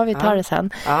 78. Ja, vi tar det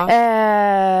sen. Ja.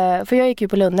 För jag gick ju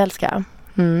på Lundellska.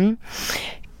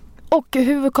 Och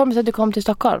hur kom det sig att du kom till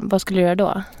Stockholm? Vad skulle du göra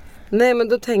då? Nej, men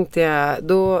då tänkte jag,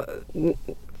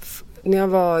 när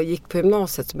jag gick på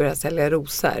gymnasiet så började jag sälja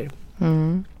rosor.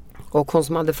 Och hon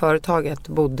som hade företaget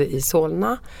bodde i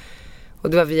Solna. Och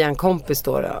det var via en kompis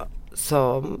då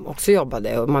som också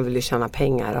jobbade. Och man ville ju tjäna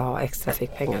pengar och ha extra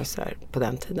fickpengar och sådär på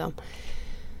den tiden.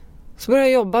 Så började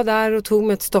jag jobba där och tog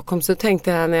mig till Stockholm. Så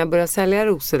tänkte jag, när jag började sälja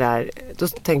rosor där, då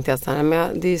tänkte jag så här,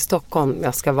 men det är i Stockholm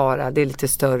jag ska vara. Det är lite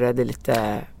större, det är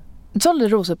lite... Du sålde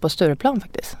rosor på Stureplan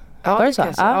faktiskt. Ja, var det så?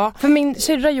 Ja. För min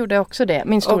syrra gjorde också det.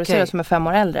 Min stora syrra som är 5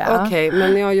 år äldre. Okej,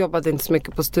 men jag jobbade inte så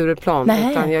mycket på Stureplan.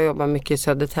 Utan jag jobbade mycket i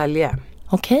Södertälje.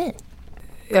 Okej.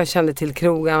 Jag kände till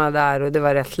krogarna där och det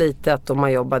var rätt litet och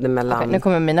man jobbade mellan... Nu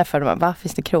kommer mina fördomar. Va?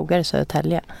 Finns det krogar i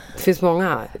Södertälje? Det finns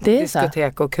många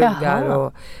diskotek och krogar.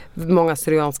 Och många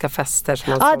syrianska fester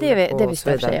som man sålde på. Det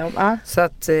visste jag för sig om. Så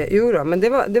att, men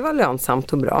det var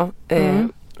lönsamt och bra.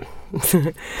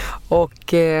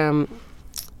 Och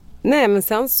nej, men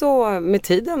sen så med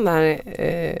tiden där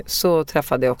så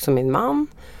träffade jag också min man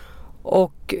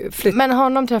Och Men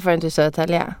honom träffade du inte i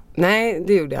Södertälje? Nej,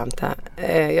 det gjorde jag inte.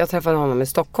 Jag träffade honom i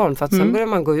Stockholm för att sen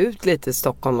började man gå ut lite i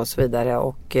Stockholm och så vidare.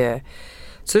 Och,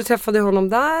 så jag träffade honom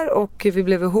där och vi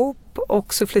blev ihop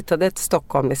och så flyttade jag till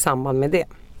Stockholm i samband med det.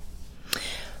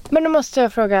 Men då måste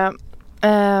jag fråga,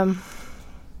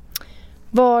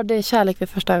 var det kärlek vid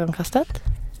första ögonkastet?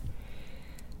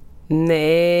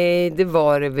 Nej, det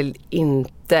var det väl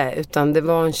inte. Utan det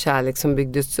var en kärlek som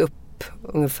byggdes upp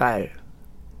ungefär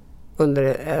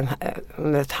under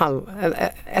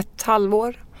ett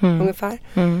halvår ungefär.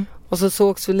 Och så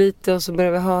sågs vi lite och så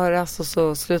började vi höras och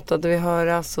så slutade vi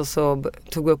höras och så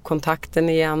tog vi upp kontakten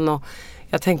igen och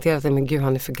jag tänkte hela tiden, men gud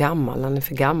han är för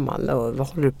gammal och vad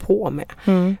håller du på med?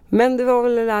 Men det var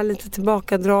väl det där lite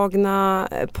tillbakadragna,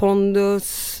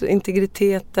 pondus,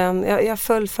 integriteten. Jag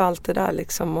föll för allt det där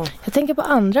liksom. Och jag tänker på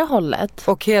andra hållet.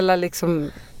 Och hela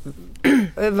liksom,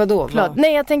 vadå?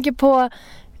 Nej, jag tänker på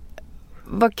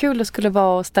vad kul det skulle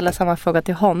vara att ställa samma fråga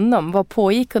till honom. Vad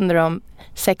pågick under de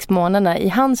 6 månaderna i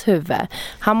hans huvud?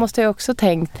 Han måste ju också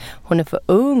tänkt, hon är för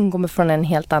ung, kommer från en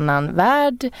helt annan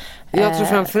värld. Jag tror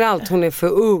framförallt hon är för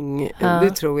ung,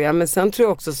 det tror jag. Men sen tror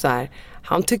jag också så här,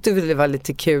 han tyckte väl det var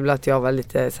lite kul att jag var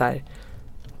lite så här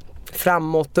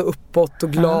framåt och uppåt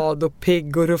och glad och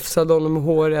pigg och rufsade honom i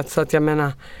håret. Så att jag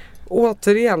menar,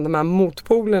 återigen de här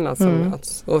motpolerna som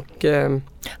möts. Och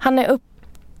han är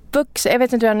jag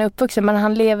vet inte hur han är uppvuxen, men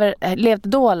han levde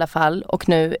då i alla fall och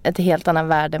nu ett helt annan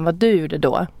värld än vad du gjorde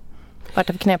då. Vart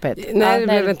det för knepigt? Nej, det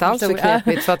blev inte alls så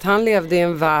knepigt för att han levde i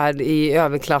en värld i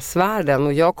överklassvärlden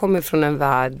och jag kommer från en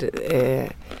värld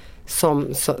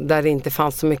där det inte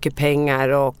fanns så mycket pengar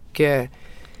och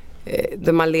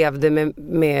där man levde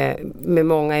med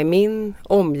många i min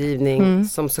omgivning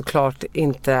som såklart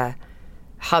inte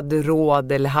hade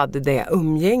råd eller hade det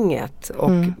umgänget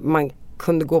och man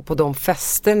kunde gå på de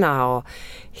festerna och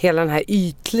hela den här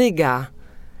ytliga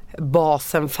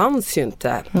basen fanns ju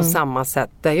inte på samma sätt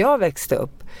där jag växte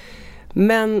upp.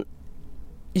 Men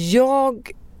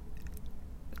jag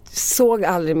såg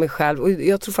aldrig mig själv, och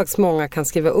jag tror faktiskt många kan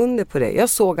skriva under på det. Jag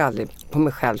såg aldrig på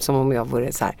mig själv som om jag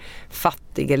vore så här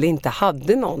fattig eller inte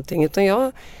hade någonting, utan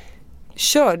jag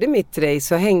körde mitt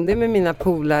race och hängde med mina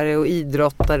polare och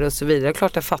idrottare och så vidare.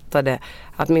 Klart jag fattade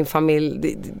att min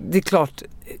familj, det är klart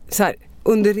så här,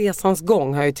 under resans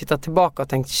gång har jag tittat tillbaka och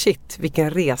tänkt shit,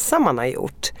 vilken resa man har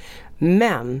gjort.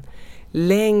 Men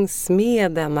längs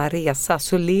med denna resa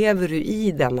så lever du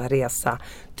i denna resa.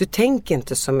 Du tänker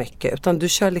inte så mycket utan du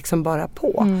kör liksom bara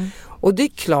på. Och det är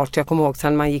klart, jag kommer ihåg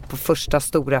sen man gick på första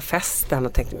stora festen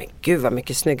och tänkte, men gud vad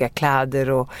mycket snygga kläder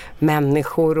och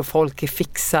människor och folk är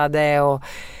fixade och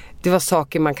det var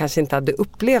saker man kanske inte hade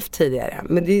upplevt tidigare.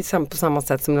 Men det är på samma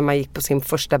sätt som när man gick på sin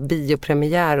första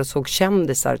biopremiär och såg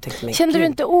kändisar och tänkte, kände du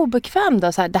inte obekväm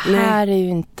då? Så här, det här är ju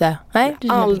inte... Nej,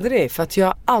 aldrig, för att jag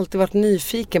har alltid varit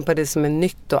nyfiken på det som är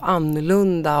nytt och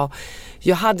annorlunda. Och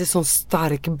jag hade sån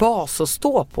stark bas att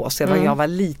stå på sedan jag var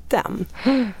liten.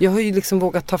 Jag har ju liksom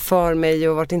vågat ta för mig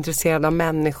och varit intresserad av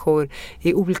människor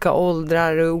i olika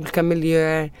åldrar och olika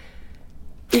miljöer.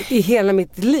 I hela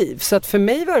mitt liv. Så att för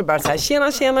mig var det bara så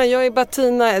här, tjena, jag är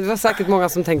Bettina. Det var säkert många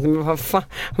som tänkte, men vad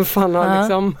fan har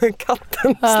liksom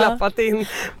katten släppat in.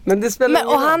 Men det spelar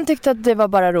och han tyckte att det var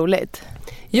bara roligt?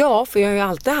 Ja, för jag har ju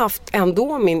alltid haft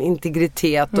ändå min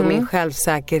integritet och min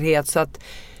självsäkerhet. Så att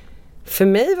för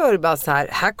mig var det bara så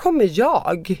här kommer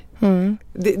jag.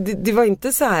 Det var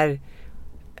inte så här...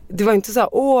 Det var inte så här,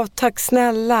 åh tack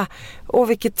snälla, åh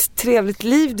vilket trevligt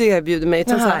liv du erbjuder mig.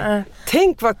 Utan så här,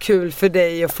 tänk vad kul för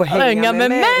dig att få hänga med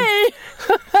mig.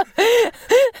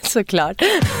 Såklart.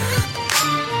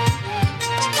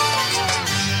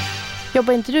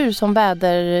 Jobbar inte du som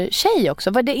vädertjej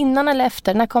också? Var det innan eller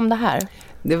efter? När kom det här?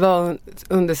 Det var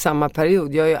under samma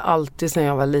period. Jag har ju alltid sedan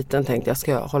jag var liten tänkt jag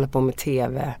ska hålla på med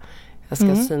tv. Jag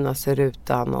ska synas i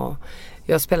rutan. Och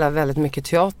jag spelar väldigt mycket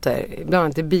teater. Bland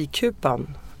annat i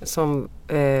Bikupan. Som,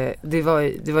 det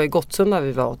var i Gottsunda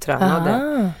vi var och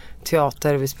tränade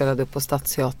teater. Vi spelade upp på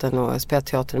Stadsteatern och jag spelade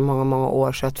teater i många, många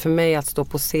år. Så att för mig att stå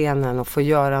på scenen och få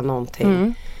göra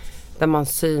någonting där man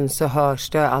syns och hörs,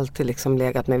 det har alltid liksom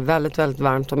legat mig väldigt, väldigt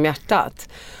varmt om hjärtat.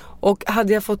 Och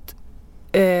hade jag fått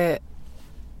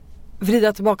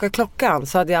vrida tillbaka klockan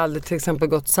så hade jag aldrig till exempel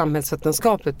gått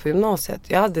samhällsvetenskapligt på gymnasiet.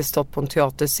 Jag hade stått på en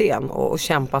teaterscen och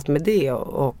kämpat med det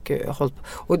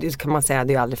och det kan man säga,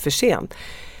 det är aldrig för sent.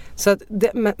 Så att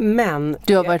men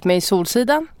du har varit med i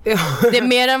Solsidan. Det är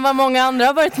mer än vad många andra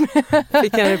har varit med.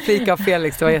 Fick en replik av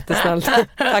Felix, det var jättesnällt.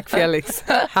 Tack Felix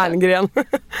Herngren.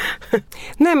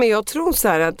 Nej, men jag tror så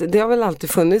här att det har väl alltid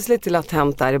funnits lite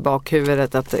latent där i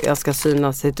bakhuvudet att jag ska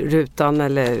synas i rutan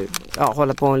eller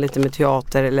hålla på lite med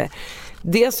teater eller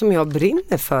det som jag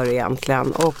brinner för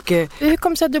egentligen. Och, hur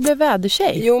kom det sig att du blev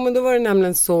vädertjej? Jo, men då var det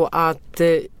nämligen så att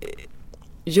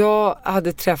jag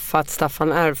hade träffat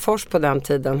Staffan Erfors på den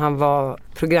tiden. Han var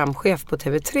programchef på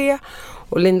TV3.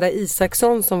 Och Linda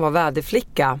Isaksson som var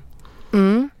väderflicka.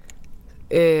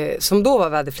 Som då var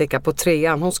väderflicka på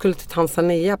 3:an. Hon skulle till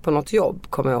Tanzania på något jobb,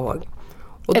 kommer jag ihåg.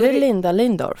 Och är det Linda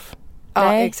Lindorff? Ja,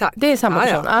 Nej, exakt. Det är samma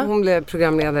person. Ja. Hon blev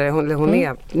programledare. Hon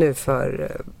är nu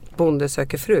för Bonde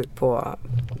söker fru på...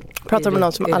 Pratar du med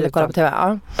någon som aldrig kollar på TV?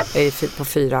 Ja. På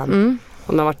 4:an.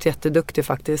 Hon har varit jätteduktig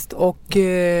faktiskt. Och,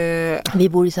 vi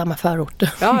bor i samma förort.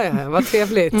 Ja, vad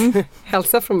trevligt.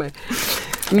 Hälsa från mig.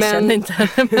 Jag känner inte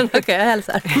henne, men okej, jag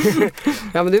hälsar.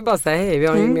 Ja, men du bara säger hej, vi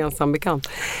har en gemensam bekant.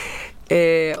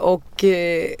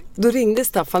 Då ringde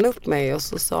Staffan upp mig och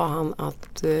så sa han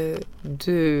att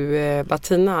du,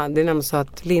 Bettina, det är nämligen så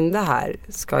att Linda här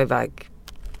ska iväg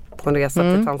på en resa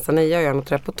till Tanzania och göra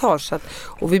något reportage.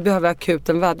 Och vi behöver akut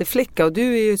en väderflicka och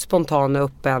du är ju spontan och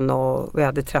öppen och vi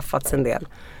hade träffats en del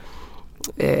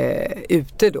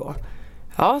ute då.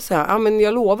 Ja, så här, men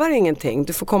jag lovar ingenting.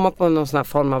 Du får komma på någon sån här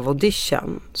form av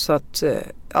audition. Så att,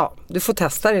 du får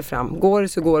testa dig fram. Går det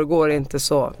så går det inte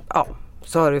så,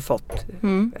 så har du fått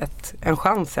en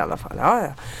chans i alla fall. Ja.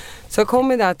 Så jag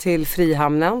kom där till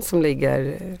Frihamnen som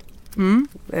ligger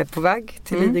på väg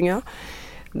till Lidingö.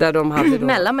 Där de hade då,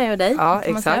 mellan mig och dig. Ja,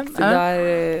 exakt.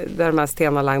 Där de här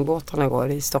Stena Line-båtarna går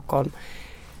i Stockholm.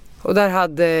 Och där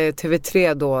hade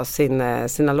TV3 då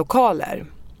sina lokaler.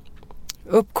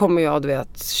 Upp kommer jag, du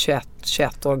vet,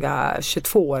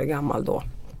 22 år gammal då.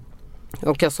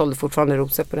 Och jag sålde fortfarande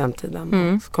rosor på den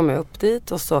tiden. Så kom jag upp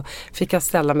dit och så fick jag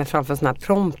ställa mig framför en sån här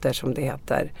prompter som det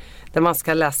heter. Där man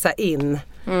ska läsa in.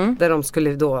 Där de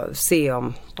skulle då se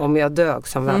om jag dög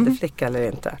som väderflicka eller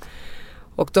inte.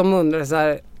 Och de undrade så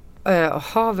här,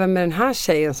 vem är den här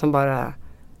tjejen som bara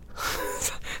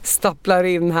stapplar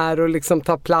in här och liksom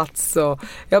tar plats? Och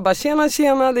jag bara,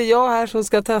 tjena, det är jag här som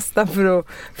ska testa för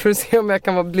att se om jag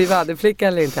kan bli väderflicka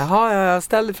eller inte. Jag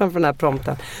ställde framför den här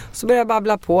prompten. Så började jag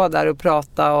babbla på där och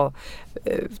prata och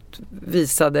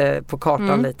visade på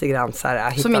kartan lite grann. Så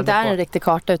här, som inte är en riktig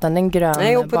karta utan en grön bakgrund.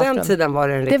 Nej, och på den tiden var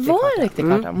det en riktig karta. Det var en riktig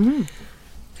karta.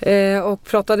 Och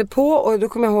pratade på och då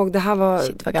kommer jag ihåg det här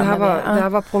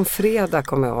var på en fredag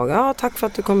kommer jag ihåg. Ja, tack för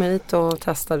att du kom hit och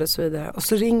testade och så vidare. Och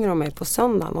så ringer de mig på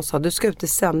söndagen och sa du ska ut i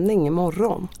sändning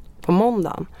imorgon på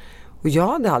måndagen. Och jag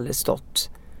hade aldrig stått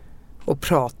och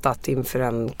pratat inför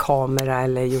en kamera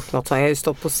eller gjort något sånt. Jag har ju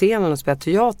stått på scenen och spelat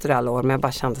teater alla år men jag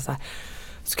bara kände så här,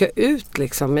 ska jag ut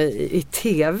liksom i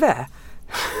TV?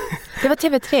 Det var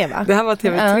TV3 va? Det här var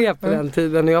TV3 på den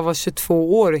tiden och jag var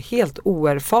 22 år och helt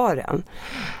oerfaren.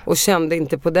 Och kände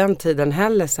inte på den tiden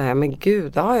heller så här, men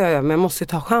gud, men jag måste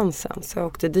ta chansen. Så jag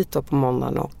åkte dit då på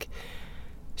måndagen och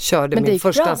körde min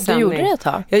första sändning. Du gjorde det ett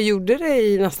tag? Jag gjorde det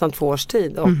i nästan 2 års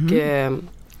tid. Och,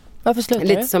 varför slutade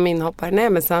lite du? som inhoppare. Nej,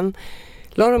 men sen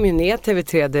la de ju ner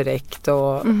TV3 direkt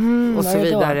och så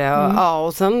vidare.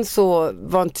 Och sen så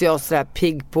var inte jag så där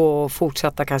pigg på att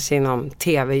fortsätta kanske inom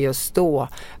TV just då.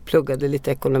 Pluggade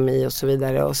lite ekonomi och så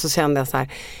vidare. Och så kände jag så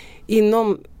här,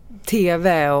 inom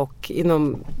TV och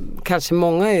inom kanske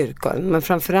många yrken, men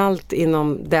framförallt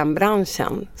inom den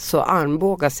branschen så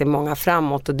armbågar sig många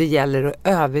framåt och det gäller att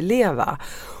överleva.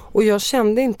 Och jag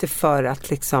kände inte för att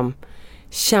liksom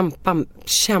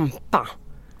kämpa.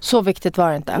 Så viktigt var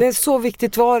det inte? Nej, så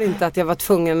viktigt var det inte att jag var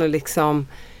tvungen att liksom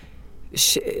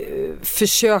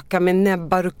försöka med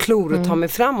näbbar och klor och ta mig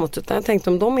framåt. Utan jag tänkte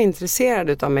om de är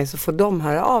intresserade av mig så får de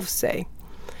höra av sig.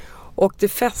 Och det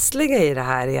festliga i det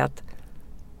här är att,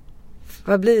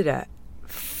 vad blir det?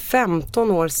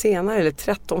 15 år senare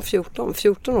eller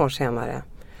 14 år senare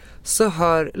så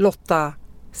hör Lotta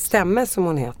Stämme som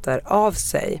hon heter av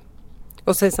sig.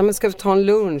 Och säger så här, men ska vi ta en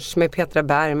lunch med Petra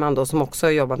Bergman då som också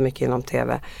har jobbat mycket inom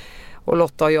TV. Och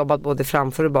Lotta har jobbat både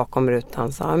framför och bakom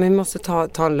rutan. Så men vi måste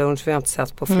ta en lunch, vi har inte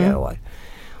sett på flera år.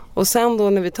 Och sen då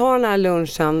när vi tar den här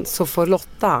lunchen så får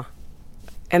Lotta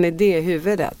en idé i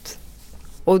huvudet.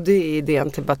 Och det är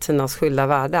idén till Bettinas skilda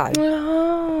världar.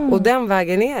 Och den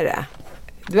vägen är det.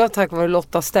 Det var tack vare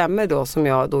Lotta Stämme då som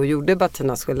jag då gjorde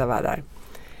Bettinas skilda världar.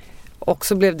 Och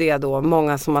så blev det då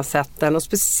många som har sett den och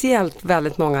speciellt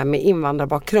väldigt många med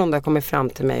invandrarbakgrund har kommit fram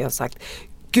till mig och sagt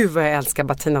gud vad jag älskar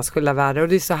Bettinas skilda världar och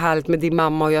det är så härligt med din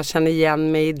mamma och jag känner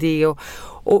igen mig i det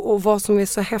och vad som är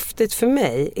så häftigt för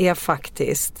mig är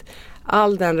faktiskt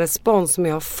all den respons som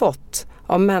jag har fått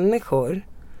av människor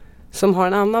som har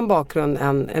en annan bakgrund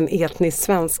än etnisk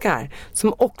svenskar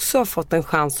som också har fått en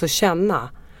chans att känna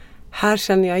här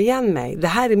känner jag igen mig, det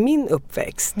här är min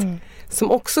uppväxt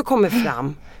som också kommer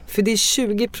fram För det är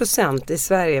 20% i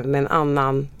Sverige med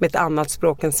ett annat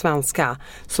språk än svenska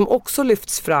som också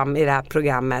lyfts fram i det här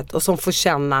programmet och som får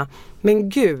känna, men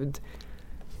gud,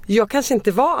 jag kanske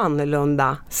inte var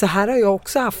annorlunda. Så här har jag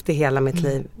också haft det hela mitt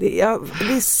liv. Det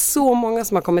är så många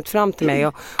som har kommit fram till mig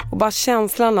och bara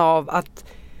känslan av att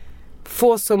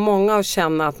få så många att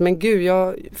känna att men gud,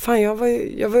 jag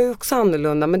var ju också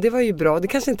annorlunda, men det var ju bra. Det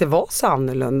kanske inte var så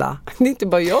annorlunda. Det är inte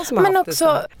bara jag som har haft det så.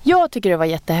 Men också, jag tycker det var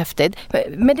jättehäftigt.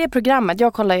 Med det programmet,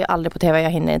 jag kollar ju aldrig på tv,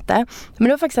 jag hinner inte. Men det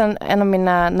var faktiskt en av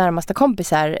mina närmaste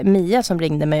kompisar, Mia, som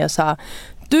ringde mig och sa: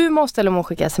 du måste, eller hon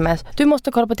skickade sms, du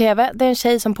måste kolla på tv. Det är en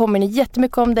tjej som påminner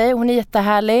jättemycket om dig. Hon är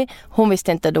jättehärlig. Hon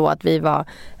visste inte då att vi var...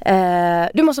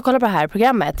 du måste kolla på det här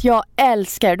programmet. Jag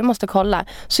älskar det, du måste kolla.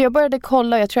 Så jag började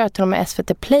kolla och jag tror att till och med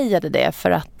SVT playade det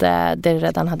för att det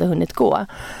redan hade hunnit gå.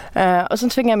 Och så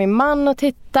tvingade min man att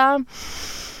titta.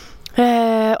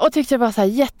 Och tyckte det var så här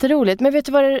jätteroligt. Men vet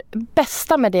du vad det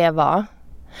bästa med det var?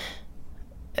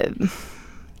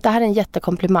 Det här är en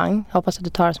jättekomplimang. Jag hoppas att du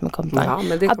tar det som en komplimang. Ja,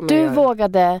 men det att du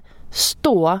vågade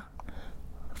stå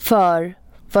för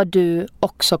var du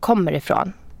också kommer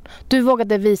ifrån. Du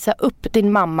vågade visa upp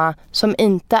din mamma som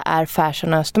inte är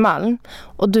Fashion Östermalm.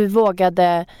 Och du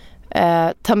vågade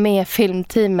ta med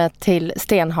filmteamet till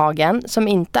Stenhagen, som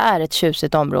inte är ett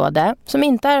tjusigt område, som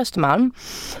inte är Östermalm.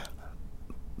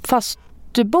 Fast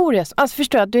du bor i Östermalm. Alltså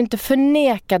förstår jag att du inte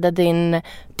förnekade din...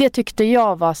 Det tyckte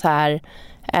jag var så här...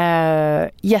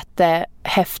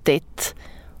 jättehäftigt,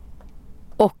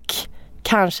 och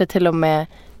kanske till och med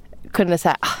kunde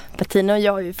säga, Bettina och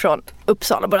jag är ju från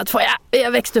Uppsala båda två,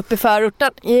 jag växte upp i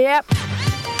förorten.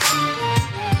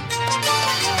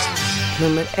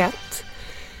 Nummer 1,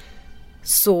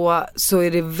 så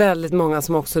är det väldigt många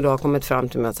som också då har kommit fram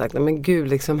till mig och sagt, men gud,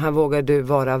 liksom, här vågar du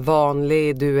vara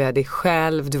vanlig, du är dig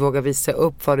själv, du vågar visa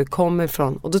upp var du kommer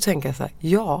ifrån. Och då tänker jag så här,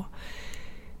 ja,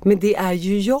 men det är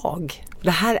ju jag.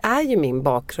 Det här är ju min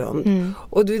bakgrund.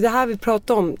 Och det här vi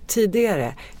pratade om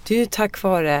tidigare. Det är ju tack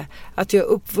vare att jag är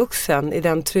uppvuxen i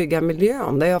den trygga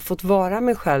miljön. Där jag har fått vara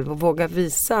mig själv och våga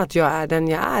visa att jag är den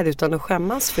jag är utan att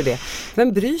skämmas för det.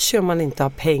 Vem bryr sig om man inte har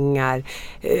pengar?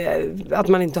 Att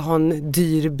man inte har en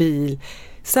dyr bil?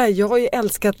 Så här, jag har ju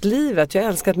älskat livet, jag har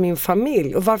älskat min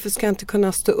familj. Och varför ska jag inte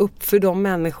kunna stå upp för de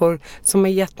människor som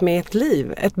har gett mig ett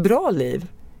liv? Ett bra liv.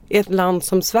 I ett land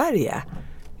som Sverige.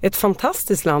 Ett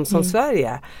fantastiskt land som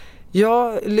Sverige.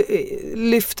 Jag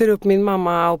lyfter upp min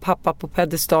mamma och pappa på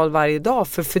pedestal varje dag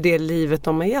för det livet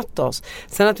de har gett oss.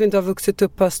 Sen att vi inte har vuxit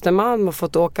upp på Östermalm och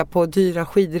fått åka på dyra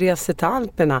skidresor till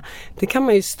Alperna, det kan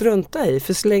man ju strunta i.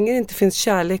 För så länge det inte finns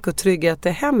kärlek och trygghet i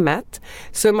hemmet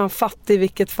så är man fattig i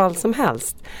vilket fall som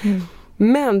helst.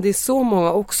 Men det är så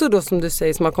många också då, som du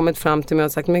säger, som har kommit fram till mig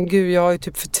och sagt, men gud, jag har ju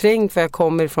typ förträngt var jag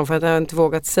kommer ifrån för att jag har inte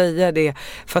vågat säga det,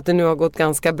 för att det nu har gått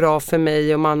ganska bra för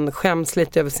mig och man skäms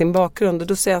lite över sin bakgrund. Och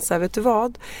då säger jag så här, vet du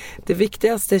vad? Det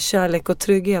viktigaste är kärlek och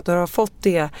trygghet, och har jag fått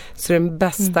det så är det den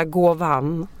bästa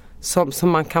gåvan som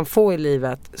man kan få i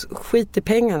livet. Skit i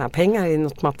pengarna. Pengar är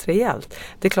något materiellt.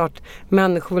 Det är klart,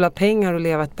 människor vill ha pengar och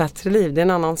leva ett bättre liv. Det är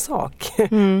en annan sak.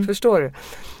 Förstår du?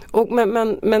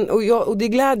 Och det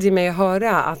glädjer mig att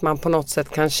höra att man på något sätt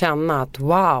kan känna att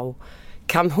wow,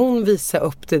 kan hon visa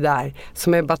upp det där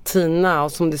som är Bettina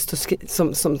och som det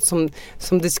står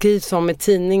som det skrivs om i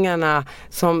tidningarna,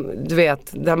 som du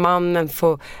vet,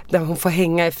 där hon får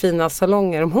hänga i fina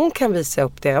salonger. Om hon kan visa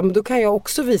upp det, ja, men då kan jag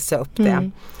också visa upp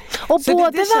det. Och så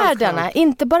båda världarna,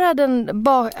 inte bara den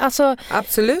alltså...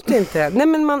 Absolut inte. Nej,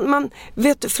 men man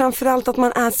vet framförallt att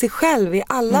man är sig själv i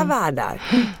alla världar.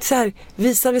 Så här,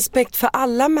 visa respekt för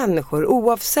alla människor,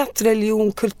 oavsett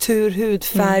religion, kultur,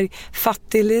 hudfärg,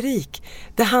 fattig eller rik.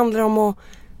 Det handlar om att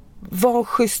vara en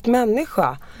schysst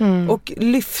människa och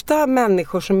lyfta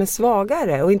människor som är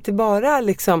svagare, och inte bara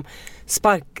liksom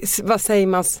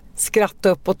skratta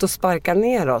uppåt och sparka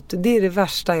neråt. Det är det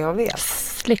värsta jag vet.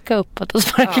 Slicka uppåt och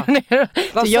sparka neråt.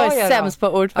 Jag är sämst på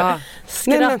ord för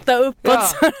skratta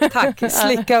uppåt. Ja, tack.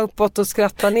 Slicka uppåt och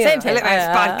skratta neråt.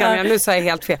 Eller sparka ner. Nu sa jag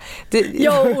helt fel.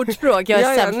 Jag och ordspråk. Jag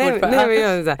är sämst på ord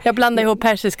för. Jag blandar ihop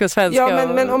persiska och svenska.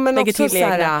 Ja, men också så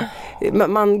här,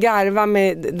 man garvar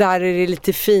med, där är det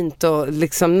lite fint och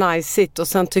liksom najsigt, och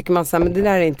sen tycker man så här, men det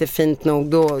där är inte fint nog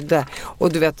då,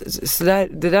 och du vet, så där,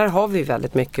 det där har vi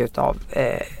väldigt mycket utav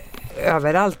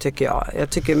överallt, tycker jag. Jag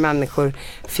tycker människor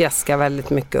fjäskar väldigt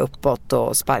mycket uppåt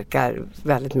och sparkar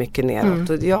väldigt mycket neråt,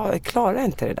 och jag klarar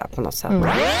inte det där på något sätt.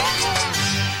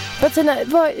 Bettina,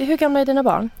 hur gamla är dina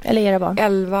barn? Eller era barn?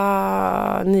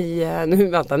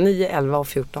 9, 11 och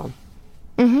 14.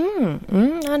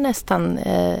 Ja, nästan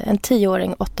en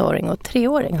 10-åring, 8-åring och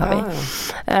 3-åring har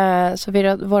vi. Så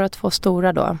våra två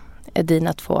stora då är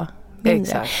dina två mindre.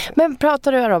 Exakt. Men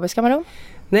pratar du arabiska med dem?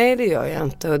 Nej, det gör jag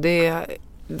inte och det är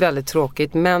väldigt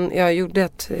tråkigt. Men jag gjorde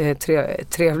ett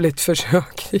trevligt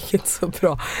försök. Det gick inte så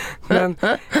bra. Men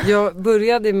jag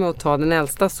började med att ta den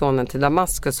äldsta sonen till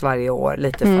Damaskus varje år.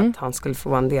 Lite för att han skulle få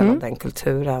vara en del av den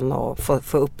kulturen och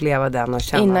få uppleva den och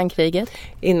känna. Innan kriget?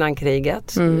 Innan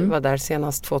kriget. Jag var där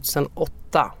senast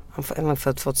 2008. Han var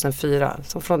född 2004.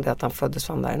 Så från det att han föddes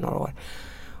var han där i några år.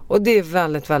 Och det är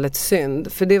väldigt, väldigt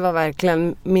synd. För det var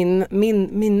verkligen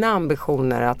mina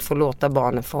ambitioner att få låta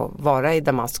barnen få vara i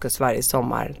Damaskus varje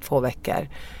sommar 2 veckor.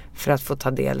 För att få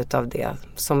ta del av det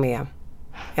som är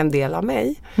en del av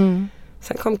mig.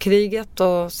 Sen kom kriget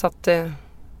och satte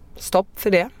stopp för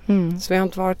det. Så vi har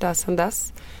inte varit där sedan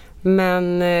dess.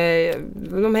 Men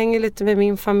de hänger lite med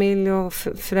min familj och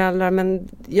föräldrar. Men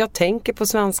jag tänker på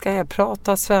svenska, jag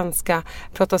pratar svenska.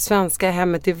 Pratar svenska i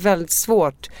hemmet, det är väldigt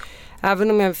svårt.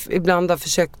 Även om jag ibland har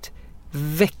försökt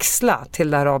växla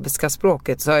till det arabiska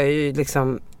språket så,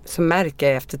 så märker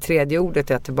jag efter 3:e ordet att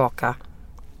jag är tillbaka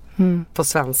på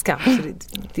svenska.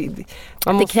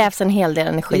 Så det krävs en hel del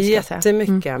energi.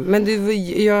 Jättemycket. Men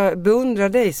jag beundrar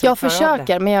dig som jag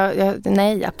försöker, men jag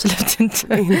nej, absolut inte.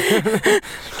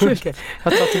 Okay.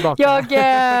 Jag tar tillbaka.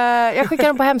 Jag skickar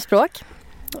dem på hemspråk.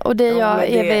 Och det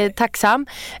är vi tacksam.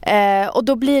 Och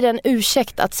då blir det en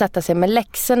ursäkt att sätta sig med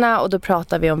läxorna. Och då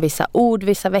pratar vi om vissa ord,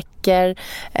 vissa veckor.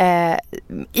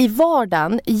 I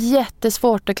vardagen,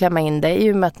 jättesvårt att klämma in det.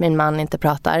 I och med att min man inte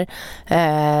pratar.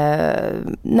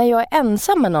 När jag är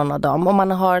ensam med någon av dem. Och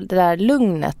man har det där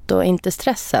lugnet och inte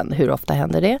stressen. Hur ofta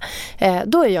händer det?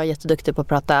 Då är jag jätteduktig på att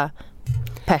prata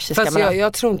persiska. Fast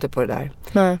jag tror inte på det där.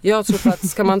 Nej. Jag tror på att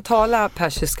ska man tala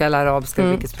persiska eller arabiska,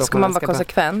 vilket språk ska man vara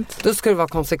konsekvent. Då ska du vara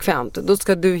konsekvent. Då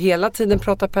ska du hela tiden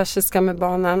prata persiska med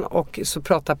barnen och så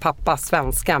pratar pappa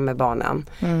svenska med barnen.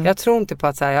 Jag tror inte på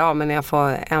att säga, men jag får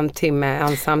 1 timme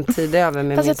ensam tid över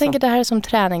med. Fast jag tänker det här är som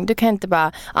träning. Du kan inte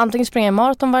bara antingen springa en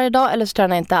maraton varje dag eller så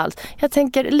träna inte alls. Jag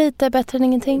tänker lite bättre än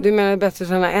ingenting. Du menar bättre att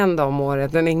träna 1 dag om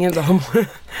året än ingen dag om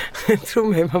året? Tro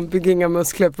mig, man bygger inga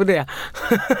muskler på det.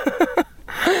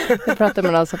 Jag pratar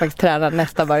med någon som faktiskt tränar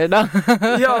nästa varje dag.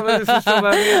 Ja, men du förstår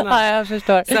vad jag menar. Ja, jag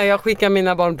förstår. Så jag skickar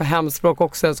mina barn på hemspråk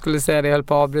också. Jag skulle säga det, jag höll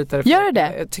på att avbryta det. Gör du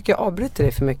det? Jag tycker jag avbryter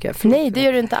det för mycket. Nej, det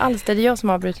gör du inte alls. Det är jag som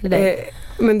avbryter dig.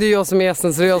 Men det är jag som är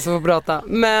gästen, så det är jag som får prata.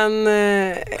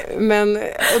 Men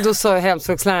och då sa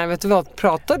hemspråksläraren, vet du vad,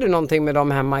 pratar du någonting med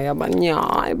dem hemma? Jag bara,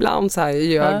 ja, ibland så här, jag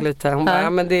ljög lite. Hon bara,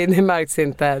 men det märks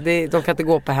inte. De kan inte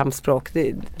gå på hemspråk.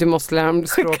 Du måste lära dem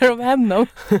språk. Skickar de hem dem?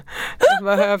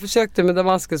 Jag försökte med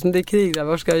Damaskus, men det är krig där.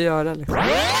 Vad ska jag göra liksom?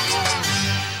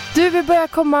 Du, vi börjar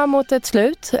komma mot ett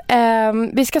slut.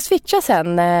 Vi ska switcha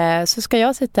sen, så ska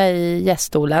jag sitta i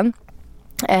gäststolen.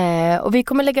 Och vi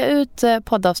kommer lägga ut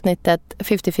poddavsnittet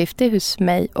 50-50 hos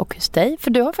mig och hos dig.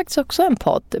 För du har faktiskt också en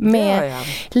podd med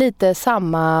lite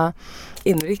samma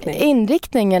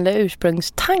inriktning eller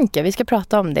ursprungstanke. Vi ska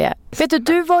prata om det. Vet du,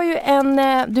 du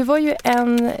var ju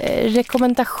en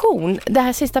rekommendation. Det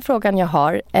här sista frågan jag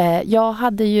har. Jag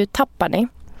hade ju Tapani.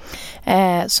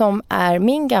 Som är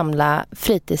min gamla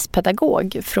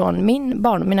fritidspedagog från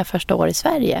mina första år i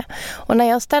Sverige. Och när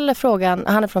jag ställer frågan,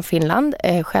 han är från Finland,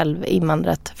 själv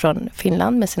invandrat från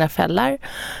Finland med sina föräldrar,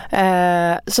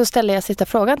 så ställer jag sista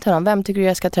frågan till honom: vem tycker du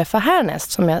jag ska träffa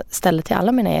härnäst? Som jag ställer till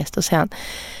alla mina gäster. Och säger han,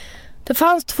 det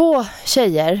fanns 2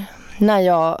 tjejer när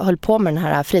jag höll på med den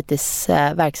här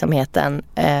fritidsverksamheten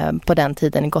på den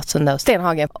tiden i Gottsunda och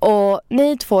Stenhagen. Och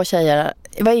ni 2 tjejer,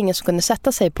 det var ingen som kunde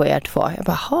sätta sig på er 2. Jag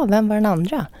bara, vem var den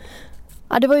andra?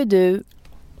 Ja, det var ju du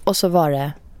och så var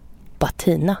det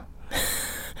Bettina.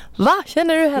 Va?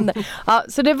 Känner du henne? Ja,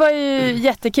 så det var ju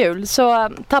jättekul. Så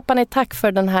Tapani, tack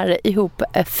för den här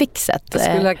ihopfixet. Jag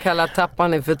skulle kalla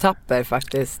Tapani för Tapper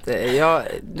faktiskt.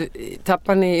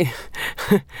 Tapani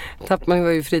var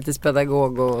ju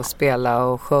fritidspedagog och spela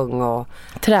och sjung och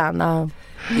träna.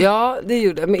 Ja, det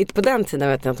gjorde. Men på den tiden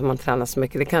vet jag inte om han tränade så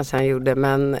mycket. Det kanske han gjorde.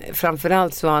 Men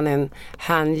framförallt så var han en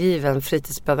hängiven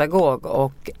fritidspedagog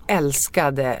och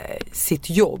älskade sitt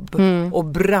jobb. Och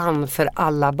brann för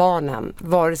alla barnen.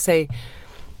 Vare sig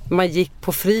man gick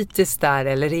på fritids där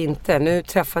eller inte. Nu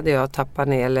träffade jag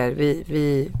Tapani, eller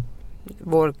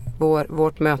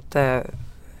vårt möte.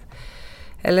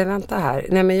 Eller vänta här.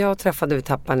 Nej, men jag träffade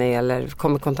Tapani eller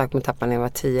kom i kontakt med Tapani när jag var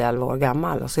 10-11 år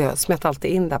gammal. Och så jag smet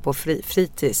alltid in där på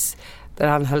fritids. Där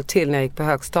han höll till när jag gick på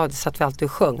högstadiet. Satt vi alltid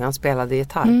och sjöng. Han spelade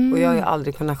gitarr. Och jag har ju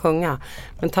aldrig kunnat sjunga.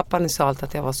 Men Tapani sa alltid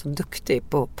att jag var så duktig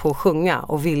på att sjunga.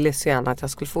 Och ville så gärna att jag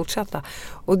skulle fortsätta.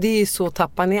 Och det är ju så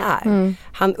Tapani är.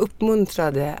 Han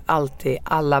uppmuntrade alltid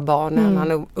alla barnen.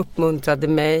 Han uppmuntrade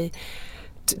mig.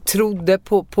 trodde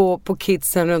på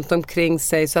kidsen runt omkring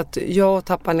sig. Så att jag och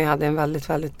Tapani hade en väldigt,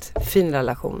 väldigt fin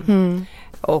relation.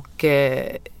 Och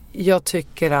jag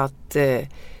tycker att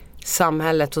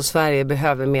samhället och Sverige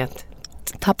behöver mer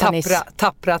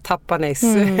tappra Tapanis.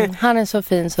 Han är så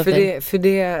fin, så fin.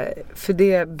 För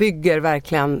det bygger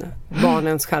verkligen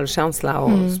barnens självkänsla.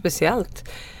 Och speciellt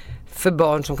för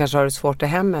barn som kanske har det svårt i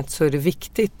hemmet, så är det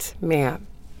viktigt med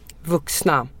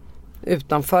vuxna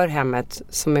utanför hemmet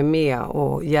som är med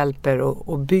och hjälper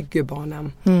och bygger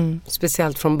barnen.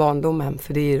 Speciellt från barndomen,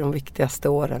 för det är de viktigaste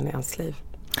åren i hans liv.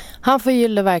 Han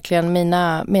förgyllde verkligen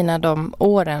mina de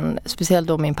åren, speciellt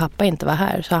då min pappa inte var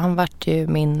här. Så han vart ju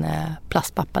min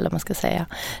plastpappa, eller vad man ska säga.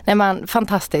 Nej, men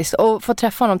fantastiskt. Och få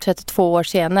träffa honom 32 år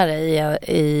senare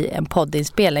i en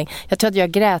poddinspelning. Jag tror att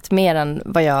jag grät mer än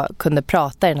vad jag kunde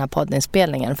prata i den här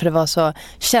poddinspelningen. För det var så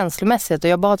känslomässigt. Och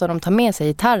jag bad honom ta med sig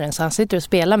gitarren, så han sitter och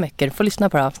spelar mycket. Du får lyssna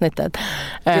på det här avsnittet.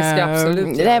 Det ska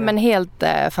absolut göra. Nej, men helt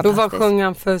fantastiskt. Och vad sjöng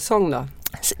han för sång då?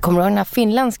 Kommer du ihåg den här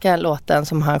finländska låten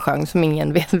som han sjöng, som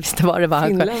ingen visste vad det var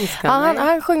han sjöng?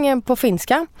 Han sjöng på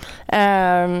finska.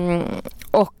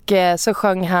 Och så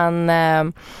sjöng han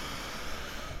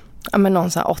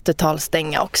någon sån här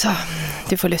 80-talsdänga också.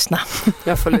 Du får lyssna.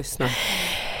 Jag får lyssna.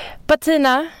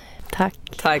 Bettina, tack.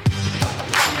 Tack.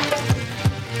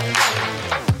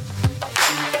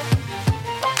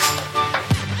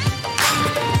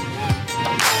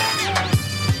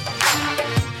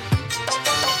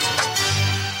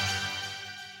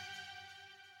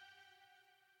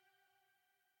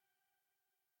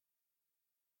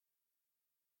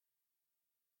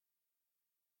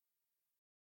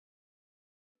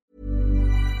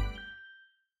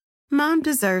 Mom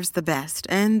deserves the best,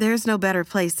 and there's no better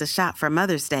place to shop for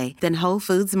Mother's Day than Whole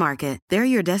Foods Market. They're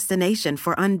your destination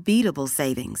for unbeatable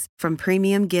savings, from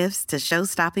premium gifts to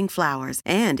show-stopping flowers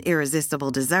and irresistible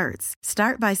desserts.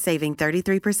 Start by saving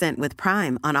 33% with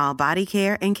Prime on all body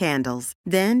care and candles.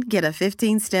 Then get a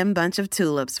 15-stem bunch of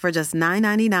tulips for just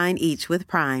 $9.99 each with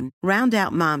Prime. Round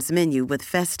out Mom's menu with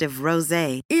festive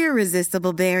rosé,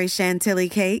 irresistible berry chantilly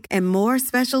cake, and more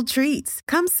special treats.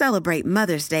 Come celebrate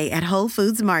Mother's Day at Whole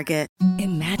Foods Market.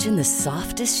 Imagine the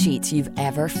softest sheets you've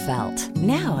ever felt.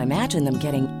 Now imagine them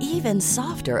getting even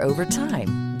softer over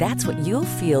time. That's what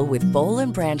you'll feel with Boll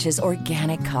 & Branch's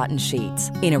organic cotton sheets.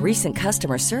 In a recent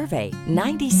customer survey,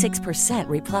 96%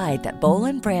 replied that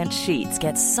Boll & Branch sheets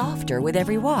get softer with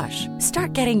every wash.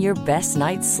 Start getting your best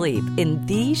night's sleep in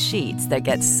these sheets that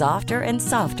get softer and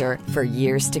softer for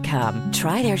years to come.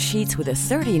 Try their sheets with a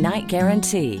 30-night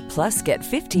guarantee. Plus, get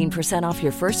 15% off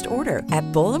your first order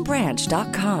at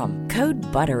bollandbranch.com. Code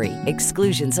BUTTERY.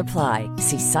 Exclusions apply.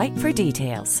 See site for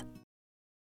details.